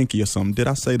anointed hanky or something. Did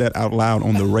I say that out loud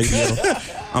on the radio?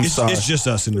 I'm sorry. It's just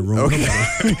us in the room.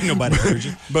 Okay. Nobody heard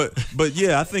you. But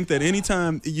yeah, I think that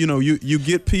anytime, you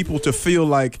get people to feel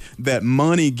like that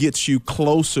money gets you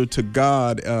closer to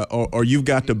God, or you've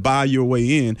got to buy your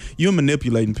way in, you're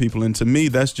manipulating people, and to me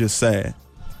that's just sad.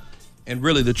 And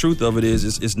really, the truth of it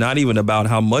is it's not even about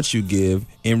how much you give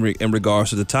in regards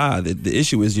to the tithe. The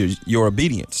issue is your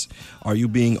obedience. Are you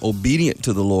being obedient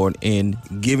to the Lord in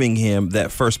giving Him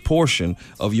that first portion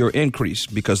of your increase?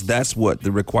 Because that's what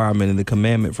the requirement and the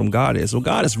commandment from God is. So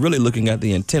God is really looking at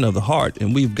the intent of the heart,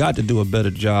 and we've got to do a better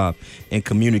job in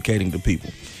communicating to people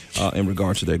in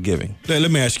regards to their giving.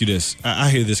 Let me ask you this. I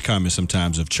hear this comment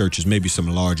sometimes of churches, maybe some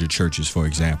larger churches, for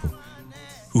example,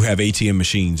 who have ATM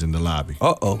machines in the lobby.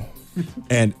 Uh-oh.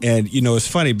 And it's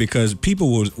funny because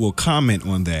people will comment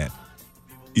on that.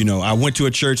 I went to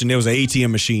a church and there was an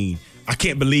ATM machine. I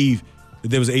can't believe that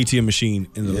there was an ATM machine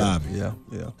in the lobby. Yeah.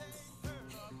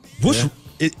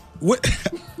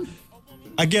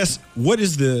 I guess what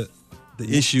is the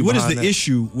issue? What is the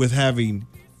issue with having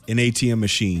an ATM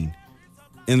machine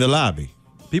in the lobby?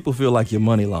 People feel like you're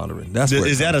money laundering.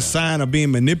 Is that a sign of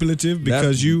being manipulative?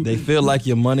 Because they feel like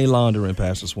you're money laundering,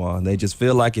 Pastor Swan. They just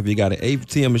feel like if you got an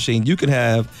ATM machine, you can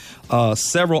have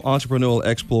several entrepreneurial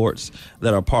exploits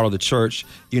that are part of the church.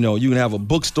 You can have a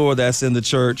bookstore that's in the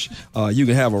church. You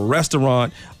can have a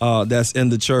restaurant that's in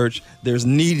the church. There's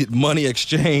needed money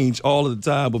exchange all of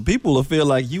the time, but people will feel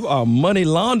like you are money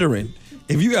laundering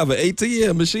if you have an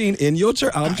ATM machine in your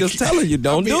church. I'm just telling you,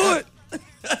 don't do it.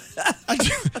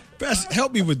 Pastor,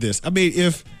 help me with this. I mean,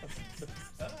 if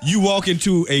you walk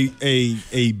into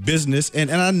a business,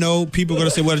 and I know people are going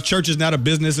to say, well, the church is not a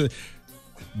business.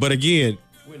 But again,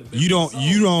 you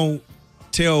don't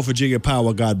tell Virginia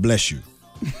Power, God bless you.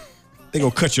 They're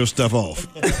going to cut your stuff off.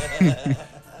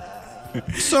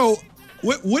 So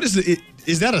what is it?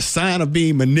 Is that a sign of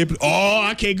being manipulated? Oh,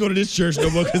 I can't go to this church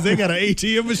no more because they got an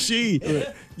ATM machine.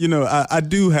 I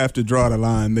do have to draw the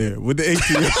line there with the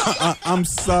ATM. I'm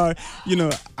sorry.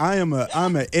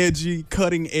 I'm an edgy,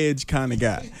 cutting edge kind of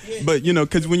guy. But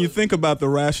because when you think about the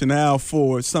rationale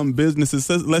for some businesses,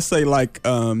 let's say like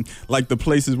the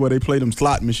places where they play them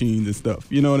slot machines and stuff,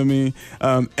 you know what I mean?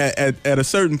 At a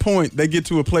certain point, they get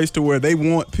to a place to where they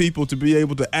want people to be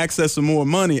able to access some more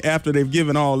money after they've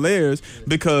given all theirs,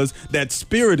 because that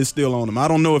spirit is still on them. I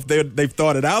don't know if they've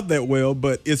thought it out that well,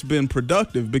 but it's been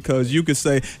productive, because you could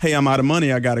say, hey, I'm out of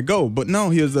money, I gotta go. But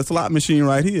no, here's the slot machine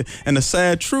right here. And the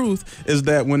sad truth is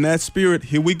that when that spirit,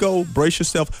 here we go, brace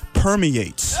yourself,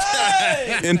 permeates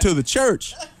into the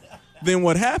church, then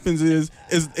what happens is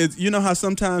you know how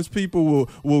sometimes people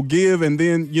will give, and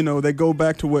then they go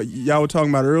back to what y'all were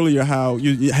talking about earlier, how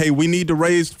hey, we need to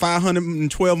raise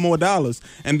 $512 more,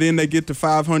 and then they get to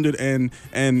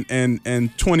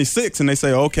 526, and they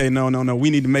say, okay, no, we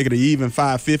need to make it an even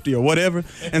 550 or whatever,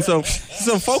 and so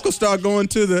folks will start going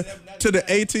to the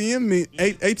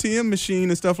ATM machine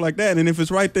and stuff like that, and if it's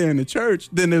right there in the church,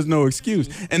 then there's no excuse.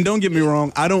 And don't get me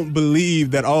wrong, I don't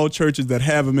believe that all churches that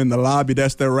have them in the lobby,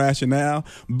 that's their rationale,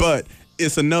 but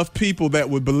it's enough people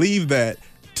that would believe that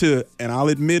to, and I'll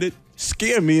admit it,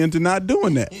 scare me into not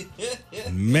doing that.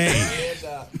 Man,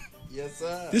 yes,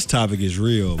 sir. This topic is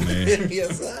real, man.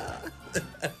 Yes, sir.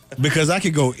 Because I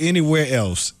could go anywhere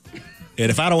else, and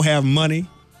if I don't have money,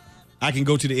 I can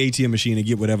go to the ATM machine and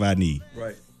get whatever I need.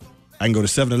 Right. I can go to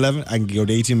 7-Eleven, I can go to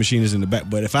the ATM machine is in the back.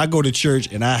 But if I go to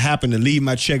church and I happen to leave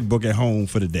my checkbook at home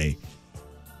for the day,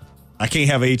 I can't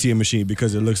have an ATM machine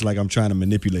because it looks like I'm trying to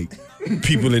manipulate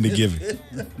people into giving.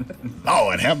 Oh,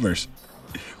 and have mercy.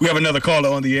 We have another caller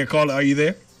on the air. Caller, are you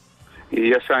there?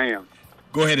 Yes, I am.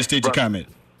 Go ahead and state your comment.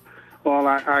 Well,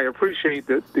 I appreciate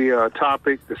the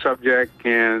topic, the subject,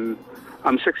 and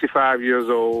I'm 65 years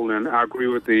old, and I agree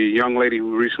with the young lady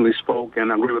who recently spoke,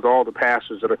 and I agree with all the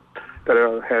pastors that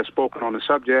have spoken on the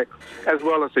subject, as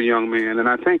well as the young man. And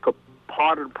I think a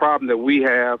part of the problem that we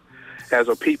have as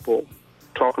a people,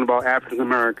 talking about African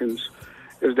Americans,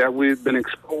 is that we've been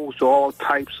exposed to all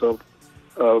types of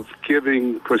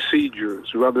giving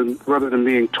procedures rather than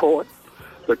being taught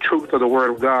the truth of the Word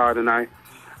of God. And I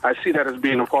see that as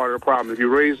being a part of the problem. If you're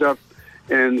raised up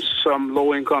in some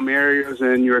low-income areas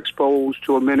and you're exposed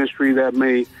to a ministry that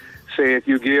may say, if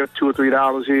you give $2 or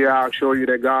 $3 here, I'll show you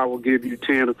that God will give you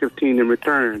 10 or 15 in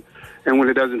return. And when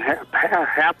it doesn't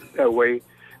happen that way,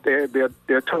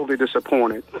 they're totally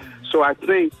disappointed. So I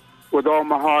think, with all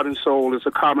my heart and soul, it's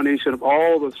a combination of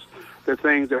all the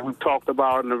things that we've talked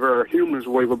about in a very humorous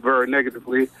way, but very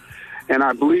negatively. And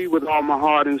I believe with all my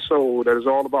heart and soul that it's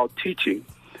all about teaching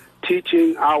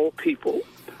our people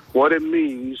what it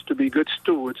means to be good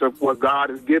stewards of what God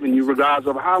has given you,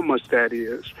 regardless of how much that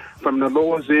is, from the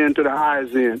lowest end to the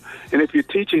highest end. And if you're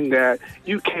teaching that,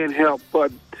 you can't help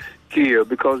but give,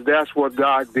 because that's what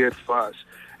God did for us.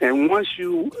 And once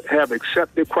you have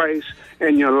accepted Christ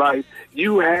in your life,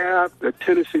 you have the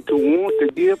tendency to want to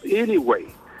give anyway.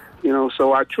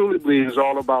 So I truly believe it's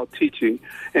all about teaching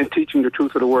and teaching the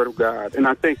truth of the Word of God. And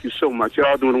I thank you so much.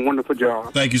 Y'all doing a wonderful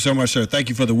job. Thank you so much, sir. Thank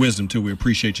you for the wisdom, too. We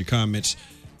appreciate your comments.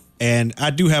 And I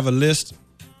do have a list.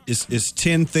 It's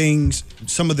 10 things.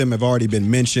 Some of them have already been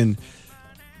mentioned.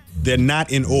 They're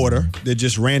not in order. They're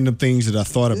just random things that I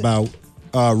thought about.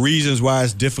 Reasons why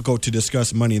it's difficult to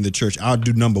discuss money in the church. I'll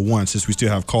do number one, since we still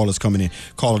have callers calling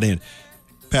in.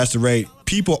 Pastor Ray,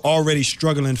 people already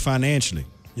struggling financially.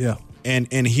 Yeah.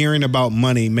 And hearing about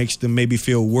money makes them maybe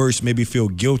feel worse, maybe feel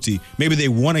guilty. Maybe they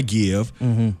want to give,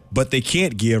 but they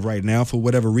can't give right now for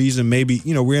whatever reason. Maybe,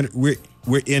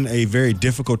 we're in a very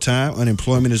difficult time.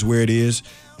 Unemployment is where it is.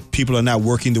 People are not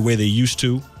working the way they used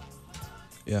to.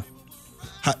 Yeah.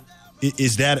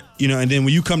 Is that, and then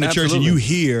when you come to church and you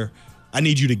hear, I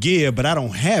need you to give, but I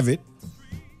don't have it.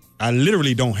 I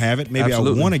literally don't have it. Maybe I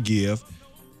want to give.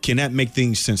 Can that make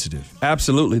things sensitive?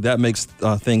 Absolutely. That makes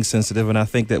things sensitive. And I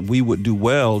think that we would do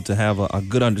well to have a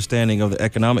good understanding of the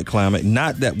economic climate.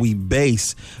 Not that we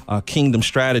base kingdom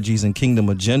strategies and kingdom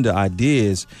agenda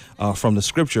ideas from the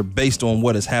scripture based on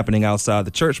what is happening outside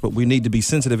the church, but we need to be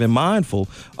sensitive and mindful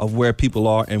of where people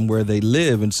are and where they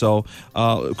live. And so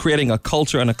creating a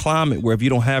culture and a climate where if you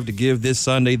don't have to give this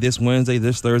Sunday, this Wednesday,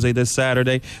 this Thursday, this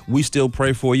Saturday, we still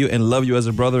pray for you and love you as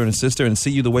a brother and a sister and see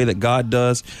you the way that God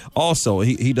does. Also,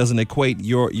 he doesn't equate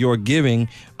your giving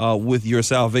with your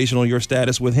salvation or your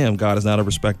status with him. God is not a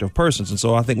respecter of persons. And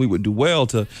so I think we would do well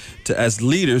to as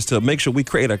leaders to make sure we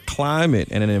create a climate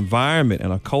and an environment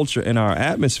and a culture in our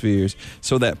atmospheres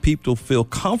so that people feel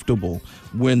comfortable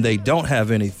when they don't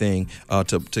have anything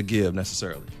to give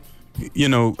necessarily.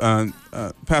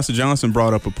 Pastor Johnson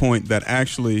brought up a point that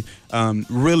actually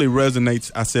really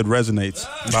resonates. I said resonates,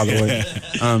 by the way.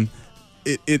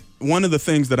 one of the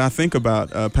things that I think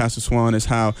about, Pastor Swan, is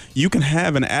how you can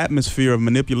have an atmosphere of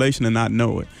manipulation and not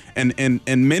know it.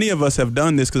 And many of us have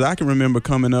done this, because I can remember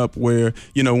coming up where,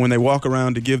 when they walk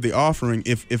around to give the offering,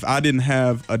 if I didn't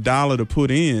have $1 to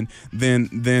put in,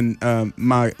 then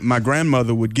my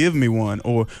grandmother would give me one,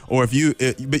 or if you,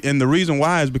 and the reason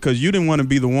why is because you didn't want to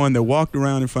be the one that walked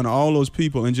around in front of all those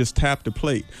people and just tapped the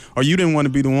plate, or you didn't want to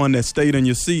be the one that stayed in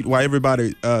your seat while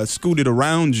everybody scooted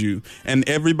around you and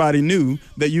everybody knew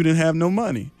that you didn't have no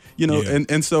money.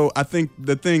 And so I think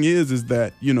the thing is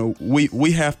that,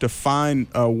 we have to find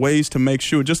ways to make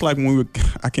sure, just like when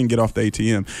I can't get off the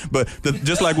ATM, but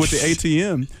just like with the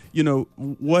ATM,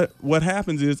 what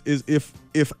happens is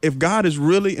if God is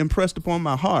really impressed upon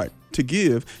my heart to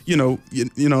give, and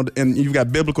you've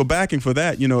got biblical backing for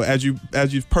that,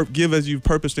 as you've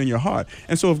purposed in your heart.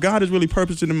 And so if God has really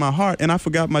purposed it in my heart and I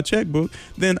forgot my checkbook,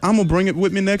 then I'm going to bring it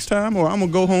with me next time, or I'm going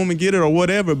to go home and get it, or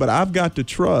whatever. But I've got to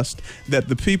trust that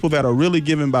the people that are really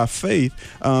giving by faith,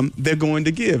 they're going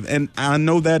to give. And I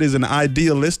know that is an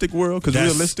idealistic world, because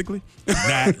realistically,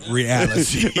 not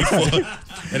reality.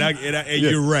 and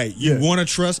you're right. You want to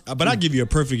trust, but I'll give you a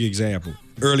perfect example.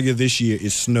 Earlier this year,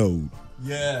 it snowed.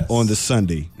 Yes. On the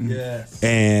Sunday. Yes.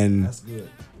 And that's good.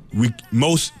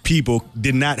 Most people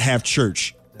did not have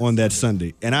church on that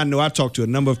Sunday. And I know I've talked to a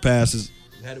number of pastors.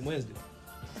 You had it Wednesday.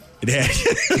 Had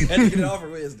to get it off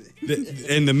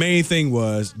Wednesday. And the main thing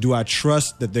was, do I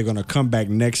trust that they're going to come back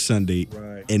next Sunday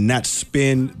and not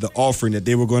spend the offering that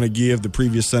they were going to give the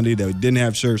previous Sunday that didn't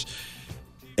have church?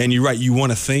 And you're right, you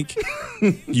want to think,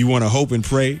 you want to hope and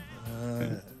pray.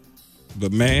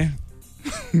 But man,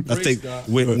 I think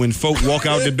when folk walk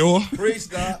out the door,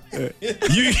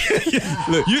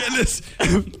 look,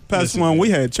 Pastor Swan,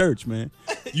 we had church, man.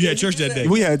 You had church that day.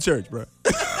 We had church, bro.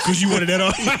 Because you wanted that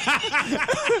off.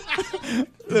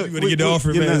 Look, you want to get the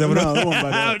offering, man. No, it wasn't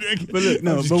about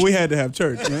that. But we had to have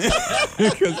church, man.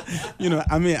 Because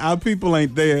our people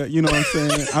ain't there. You know what I'm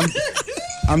saying?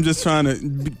 I'm just trying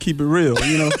to keep it real,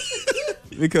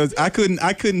 because I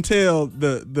couldn't tell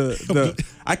the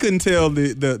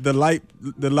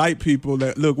light people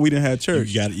that, look, we didn't have church.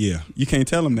 You got it, yeah. You can't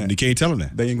tell them that. You can't tell them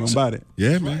that. They ain't gonna buy it.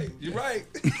 Yeah, man. You're right.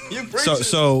 You're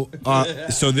So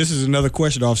this is another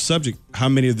question off subject. How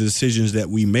many of the decisions that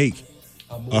we make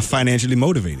are financially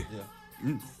motivated?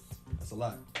 Yeah. That's a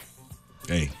lot.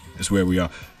 Hey, that's where we are.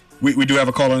 We do have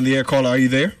a caller on the air. Caller, are you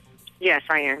there? Yes,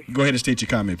 I am. Go ahead and state your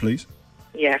comment, please.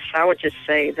 Yes, I would just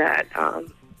say that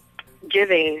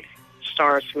giving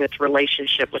starts with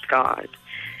relationship with God.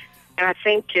 And I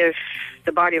think if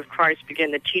the body of Christ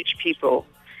begin to teach people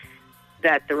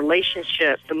that the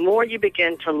relationship, the more you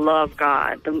begin to love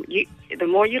God, the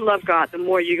more you love God, the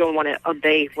more you're going to want to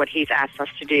obey what He's asked us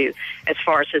to do as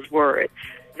far as His Word.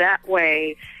 That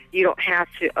way, you don't have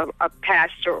to, a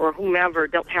pastor or whomever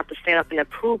don't have to stand up in the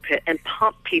pulpit and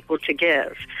pump people to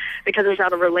give, because it's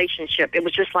not a relationship. It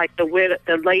was just like the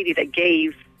lady that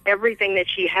gave everything that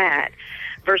she had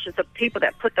versus the people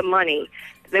that put the money.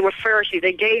 They were Pharisees.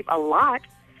 They gave a lot,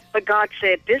 but God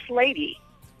said, this lady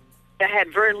that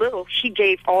had very little, she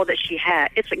gave all that she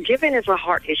had. Giving is a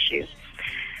heart issue.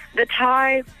 The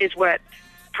tithe is what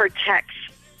protects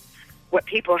what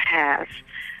people have.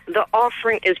 The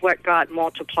offering is what God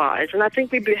multiplies. And I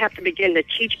think we have to begin to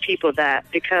teach people that,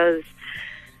 because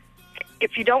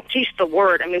if you don't teach the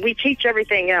Word, we teach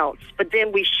everything else, but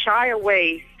then we shy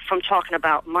away from talking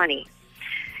about money.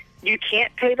 You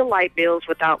can't pay the light bills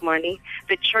without money.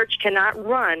 The church cannot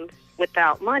run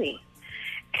without money.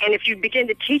 And if you begin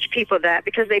to teach people that,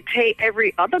 because they pay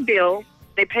every other bill,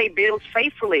 they pay bills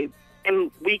faithfully,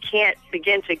 and we can't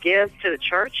begin to give to the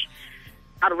church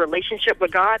out of relationship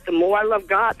with God, the more I love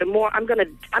God, the more I'm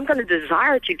gonna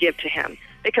desire to give to Him,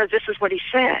 because this is what He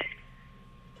said.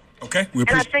 Okay, and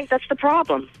I think that's the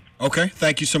problem. Okay,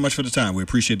 thank you so much for the time. We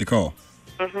appreciate the call.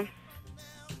 Mm-hmm.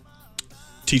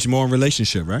 Teach more on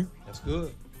relationship, right? That's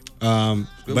good. But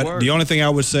word. The only thing I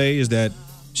would say is that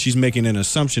she's making an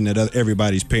assumption that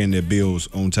everybody's paying their bills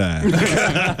on time,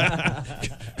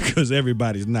 because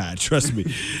everybody's not. Trust me.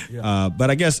 Yeah.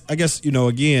 But I guess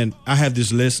again, I have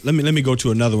this list. Let me go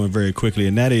to another one very quickly,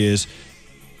 and that is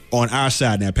on our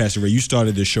side now, Pastor Ray. You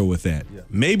started the show with that. Yeah.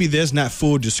 Maybe there's not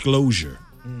full disclosure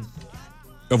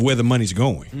of where the money's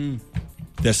going.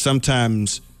 That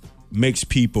sometimes makes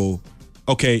people,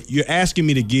 okay, you're asking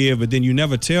me to give, but then you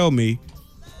never tell me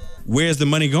where's the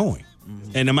money going.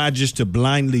 And am I just to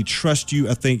blindly trust you?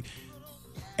 I think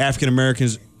African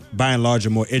Americans, by and large, are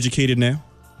more educated now.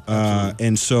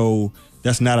 And so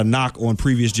that's not a knock on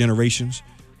previous generations.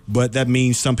 But that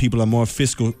means some people are more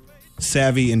fiscal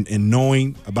savvy and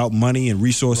knowing about money and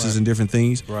resources and different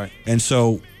things. Right. And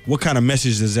so what kind of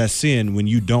message does that send when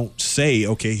you don't say,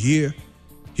 okay,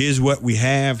 here's what we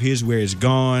have, here's where it's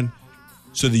gone,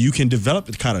 so that you can develop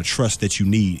the kind of trust that you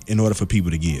need in order for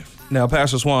people to give? Now,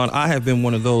 Pastor Swan, I have been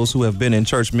one of those who have been in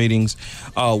church meetings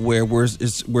where we're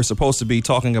supposed to be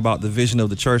talking about the vision of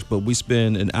the church, but we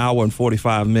spend an hour and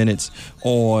 45 minutes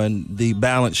on the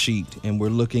balance sheet, and we're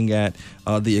looking at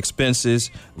the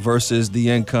expenses versus the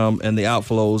income and the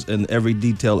outflows and every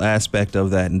detailed aspect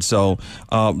of that. And so,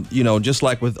 just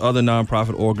like with other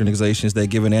nonprofit organizations, they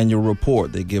give an annual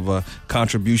report, they give a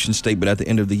contribution statement at the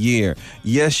end of the year.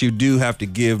 Yes, you do have to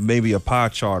give maybe a pie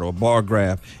chart or a bar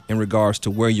graph in regards to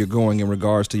where you're going in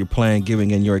regards to your planned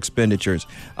giving and your expenditures.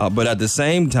 But at the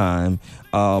same time,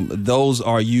 those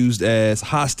are used as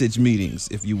hostage meetings,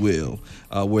 if you will,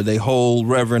 where they hold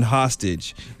Reverend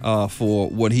hostage for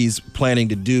what he's planning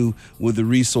to do with the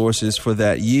resources for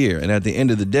that year. And at the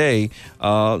end of the day,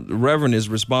 Reverend is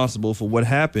responsible for what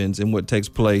happens and what takes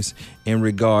place in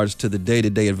regards to the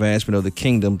day-to-day advancement of the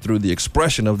kingdom through the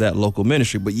expression of that local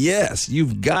ministry. But yes,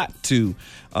 you've got to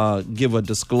give a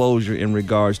disclosure in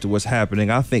regards to what's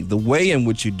happening. I think the way in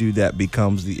which you do that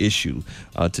becomes the issue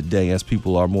today as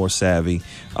people are more savvy,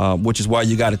 which is why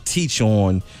you got to teach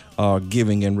on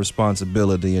giving and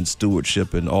responsibility and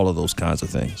stewardship and all of those kinds of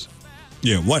things.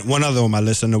 Yeah, one other on my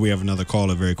list, I know we have another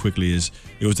caller very quickly, it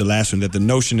was the last one, that the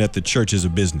notion that the church is a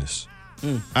business.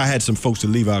 I had some folks to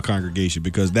leave our congregation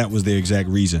because that was their exact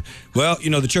reason. Well,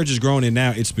 the church has grown and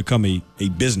now it's become a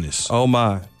business. Oh,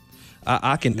 my.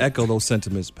 I can echo those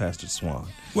sentiments, Pastor Swan.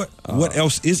 What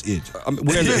else is it?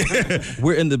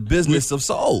 We're in the business of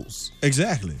souls.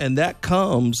 Exactly. And that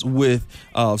comes with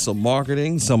some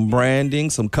marketing, some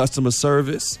branding, some customer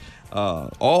service.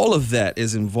 All of that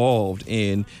is involved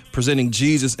in presenting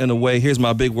Jesus in a way, here's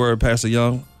my big word, Pastor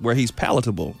Young, where he's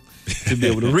palatable to be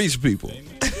able to reach people.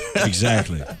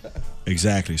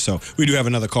 Exactly. So we do have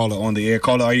another caller on the air.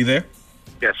 Caller, are you there?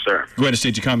 Yes, sir. Go ahead and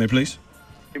state your comment, please.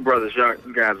 Hey, brothers,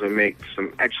 you guys will make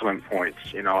some excellent points.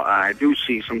 I do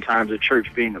see sometimes the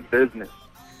church being a business.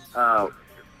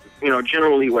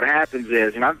 Generally what happens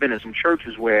is, I've been in some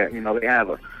churches where, they have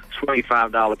a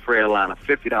 $25 prayer line, a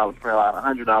 $50 prayer line, a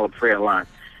 $100 prayer line,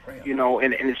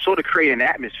 and it's sort of creating an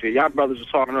atmosphere. Y'all brothers were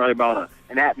talking earlier about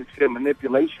an atmosphere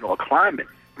manipulation or a climate.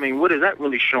 I mean, what is that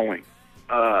really showing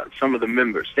some of the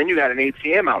members? Then you got an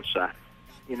ATM outside.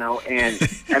 And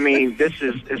I mean, this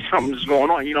is something that's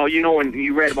going on. When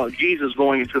you read about Jesus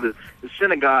going into the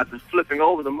synagogues and flipping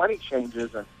over the money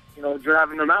changers and,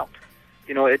 driving them out,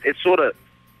 it sort of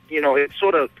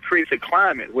creates a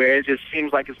climate where it just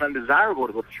seems like it's undesirable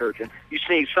to go to church. And you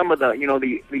see some of the,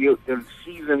 the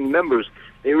seasoned members,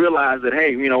 they realize that,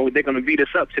 hey, they're going to beat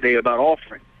us up today about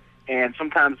offering. And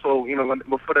sometimes, before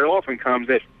that offering comes,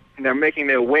 they're making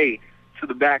their way to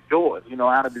the back doors,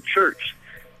 out of the church.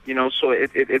 So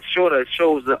it sort of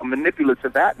shows a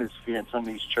manipulative atmosphere in some of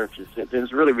these churches.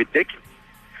 It's really ridiculous.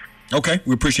 Okay,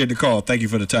 we appreciate the call. Thank you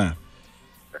for the time.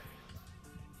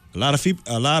 A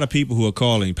lot of people who are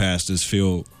calling, pastors,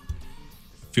 feel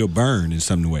burned in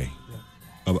some way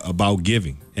about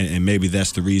giving, and maybe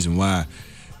that's the reason why.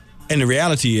 And the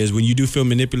reality is, when you do feel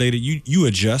manipulated, you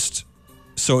adjust.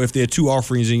 So if there are two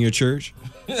offerings in your church,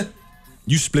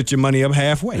 you split your money up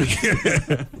halfway.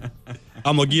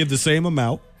 I'm gonna give the same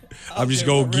amount. I'm just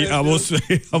gonna get.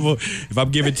 If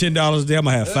I'm giving $10 there, I'm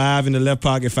gonna have 5 in the left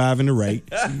pocket, 5 in the right,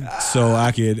 so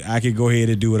I could go ahead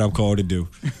and do what I'm called to do.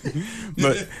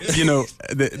 But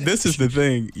this is the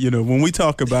thing. When we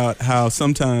talk about how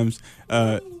sometimes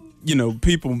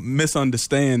people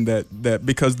misunderstand that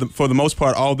because for the most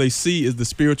part, all they see is the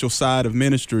spiritual side of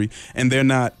ministry, and they're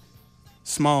not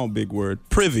big word,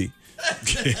 privy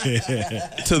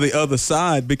to the other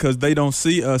side, because they don't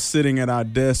see us sitting at our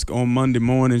desk on Monday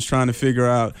mornings trying to figure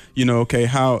out,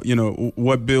 how,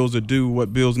 what bills are due,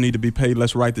 what bills need to be paid,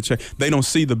 let's write the check. They don't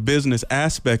see the business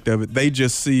aspect of it. They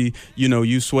just see,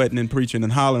 you sweating and preaching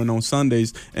and hollering on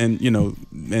Sundays, and,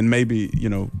 and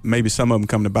maybe some of them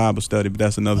come to Bible study, but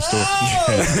that's another story.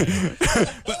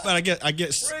 But I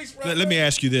guess let me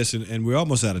ask you this, and we're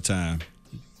almost out of time.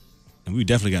 And we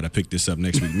definitely got to pick this up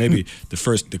next week. Maybe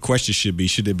the question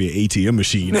should there be an ATM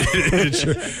machine?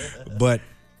 But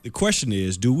the question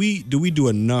is, do we do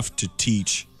enough to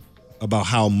teach about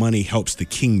how money helps the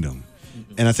kingdom?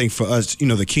 And I think for us,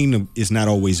 the kingdom is not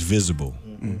always visible.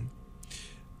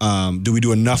 Do we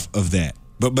do enough of that?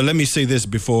 But let me say this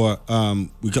before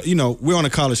we're on a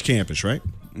college campus, right?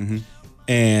 Mm-hmm.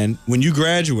 And when you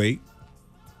graduate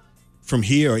from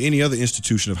here or any other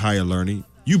institution of higher learning,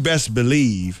 you best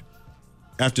believe,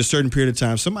 after a certain period of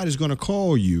time, somebody's going to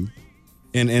call you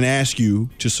and ask you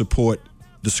to support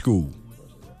the school,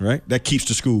 right? That keeps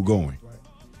the school going.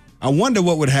 I wonder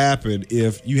what would happen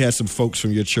if you had some folks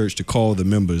from your church to call the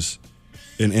members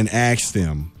and ask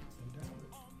them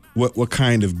what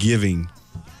kind of giving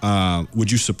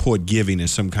would you support giving in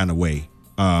some kind of way.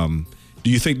 Do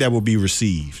you think that will be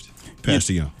received,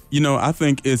 Pastor Young? I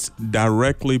think it's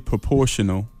directly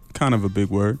proportional, kind of a big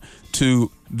word,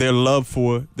 to their love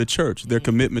for the church, their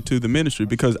commitment to the ministry.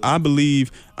 Because I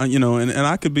believe, and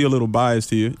I could be a little biased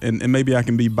here, and maybe I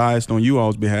can be biased on you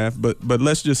all's behalf, but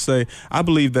let's just say I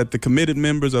believe that the committed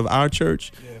members of our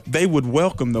church, they would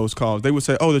welcome those calls. They would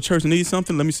say, oh, the church needs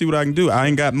something. Let me see what I can do. I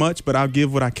ain't got much, but I'll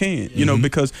give what I can,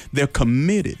 because they're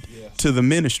committed to the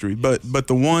ministry. But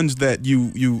the ones that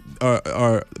you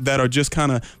are just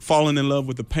kind of falling in love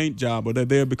with the paint job, or they're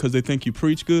there because they think you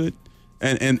preach good,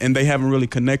 and they haven't really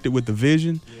connected with the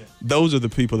vision, those are the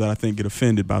people that I think get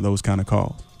offended by those kind of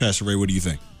calls. Pastor Ray, what do you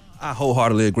think? I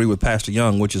wholeheartedly agree with Pastor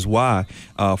Young, which is why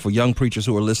for young preachers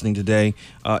who are listening today,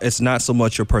 it's not so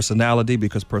much your personality,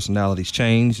 because personalities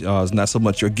change. It's not so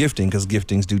much your gifting, because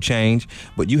giftings do change.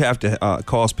 But you have to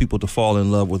cause people to fall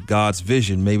in love with God's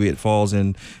vision. Maybe it falls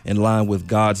in line with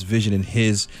God's vision and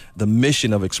the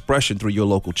mission of expression through your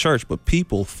local church. But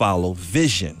people follow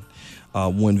vision.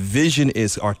 When vision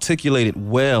is articulated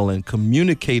well and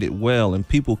communicated well, and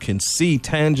people can see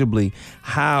tangibly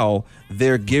how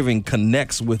their giving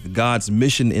connects with God's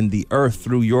mission in the earth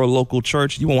through your local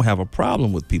church, you won't have a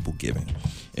problem with people giving.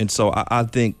 And so I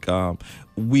think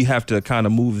we have to kind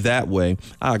of move that way.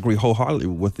 I agree wholeheartedly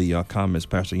with the comments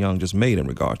Pastor Young just made in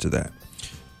regard to that.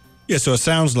 Yeah, so it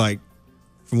sounds like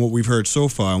from what we've heard so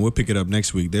far, and we'll pick it up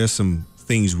next week, there's some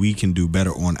things we can do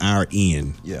better on our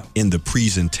end in the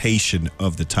presentation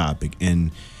of the topic, and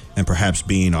perhaps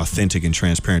being authentic and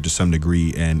transparent to some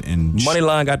degree. And money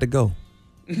line got to go.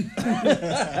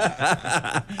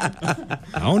 I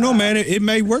don't know, man. It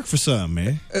may work for some,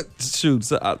 man. Shoot,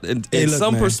 so, in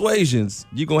some persuasions,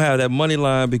 you're going to have that money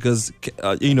line because,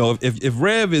 if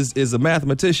Rev is a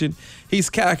mathematician, he's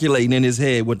calculating in his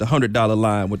head what the $100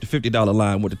 line, what the $50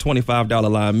 line, what the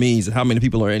 $25 line means, and how many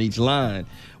people are in each line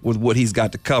with what he's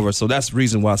got to cover. So that's the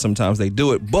reason why sometimes they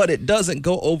do it. But it doesn't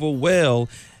go over well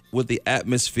with the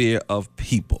atmosphere of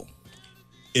people.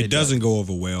 It doesn't go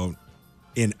over well,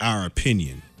 in our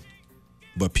opinion,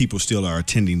 but people still are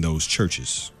attending those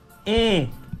churches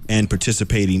and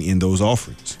participating in those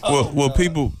offerings. Well,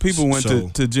 people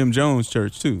went to Jim Jones'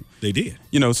 church too. They did.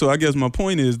 So I guess my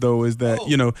point is that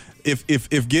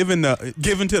if given to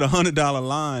the $100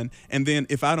 line, and then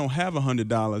if I don't have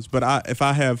 $100, but if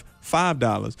I have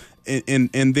 $5,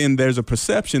 and then there's a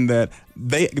perception that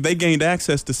they gained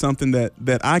access to something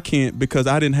that I can't because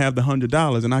I didn't have the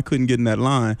 $100 and I couldn't get in that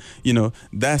line.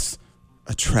 That's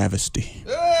a travesty.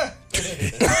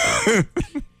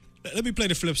 Let me play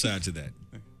the flip side to that.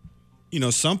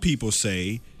 Some people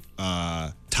say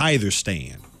tithers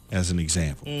stand as an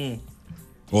example.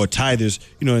 Or tithers,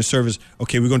 in service,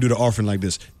 okay, we're going to do the offering like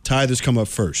this. Tithers come up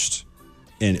first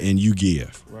and you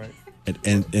give. Right.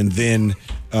 And then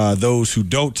those who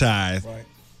don't tithe,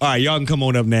 all right, y'all can come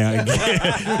on up now and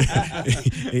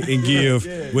give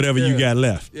whatever you got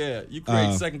left. Yeah, you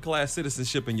create second-class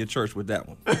citizenship in your church with that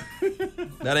one.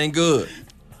 That ain't good.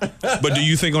 But do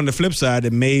you think on the flip side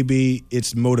that maybe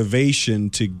it's motivation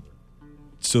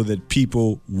so that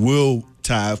people will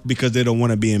tithe because they don't want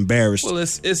to be embarrassed? Well,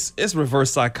 it's reverse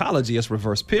psychology. It's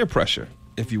reverse peer pressure,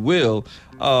 if you will.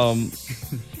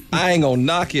 I ain't gonna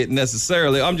knock it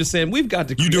necessarily. I'm just saying we've got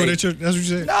to create... You doing it at church? That's what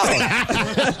you said? No.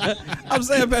 I'm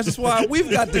saying, Pastor Swire, we've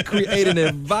got to create an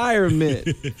environment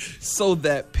so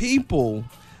that people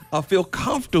feel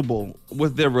comfortable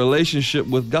with their relationship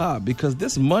with God, because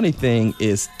this money thing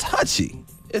is touchy.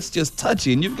 It's just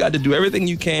touchy, and you've got to do everything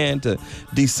you can to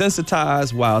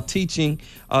desensitize while teaching,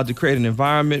 to create an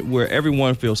environment where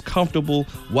everyone feels comfortable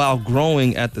while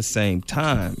growing at the same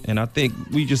time. And I think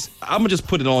I'm gonna just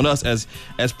put it on us as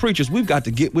preachers. We've got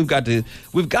to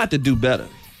do better.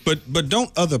 But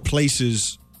don't other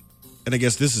places? And I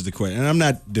guess this is the question. And I'm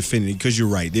not defending, because you're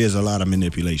right. There's a lot of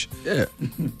manipulation. Yeah.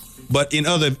 But in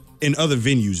other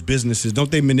venues, businesses,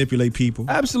 don't they manipulate people?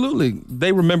 Absolutely.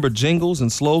 They remember jingles and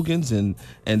slogans and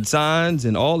signs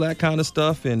and all that kind of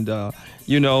stuff. And,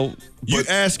 You're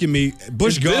asking me,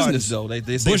 Busch Gardens. Business, though.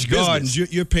 They say Busch Gardens,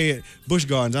 you're paying, Busch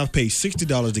Gardens, I've paid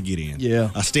 $60 to get in. Yeah.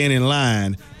 I stand in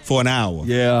line for an hour.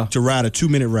 Yeah. To ride a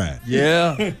 2-minute ride.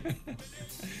 Yeah.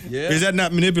 Yeah. Is that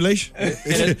not manipulation?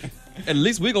 At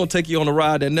least we're going to take you on a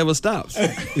ride that never stops.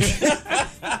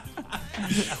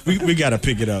 We got to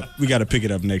pick it up. We got to pick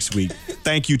it up next week.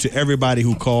 Thank you to everybody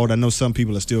who called. I know some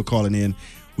people are still calling in.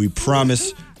 We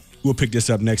promise we'll pick this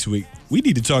up next week. we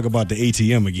need to talk about the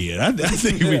ATM again. I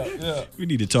think we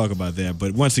need to talk about that.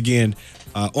 But once again,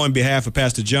 on behalf of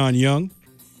Pastor John Young,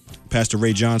 Pastor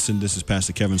Ray Johnson, this is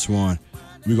Pastor Kevin Swan.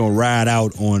 We're going to ride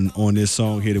out on this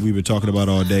song here that we've been talking about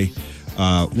all day.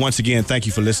 Once again, thank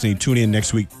you for listening. Tune in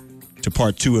next week to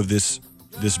part 2 of this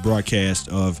broadcast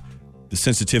of the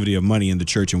sensitivity of money in the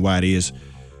church and why it is.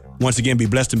 Once again, be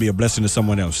blessed and be a blessing to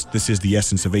someone else. This is the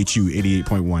essence of HU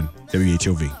 88.1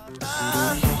 WHOV.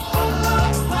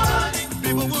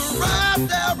 People will ride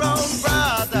their own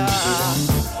brother.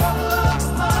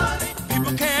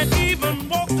 People can't even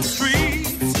walk the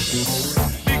streets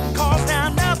because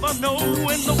they'll never know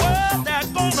in the world they're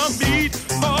gonna meet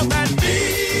more than me.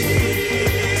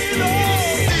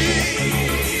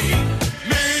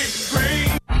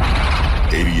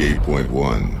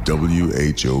 88.1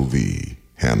 WHOV,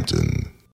 Hampton.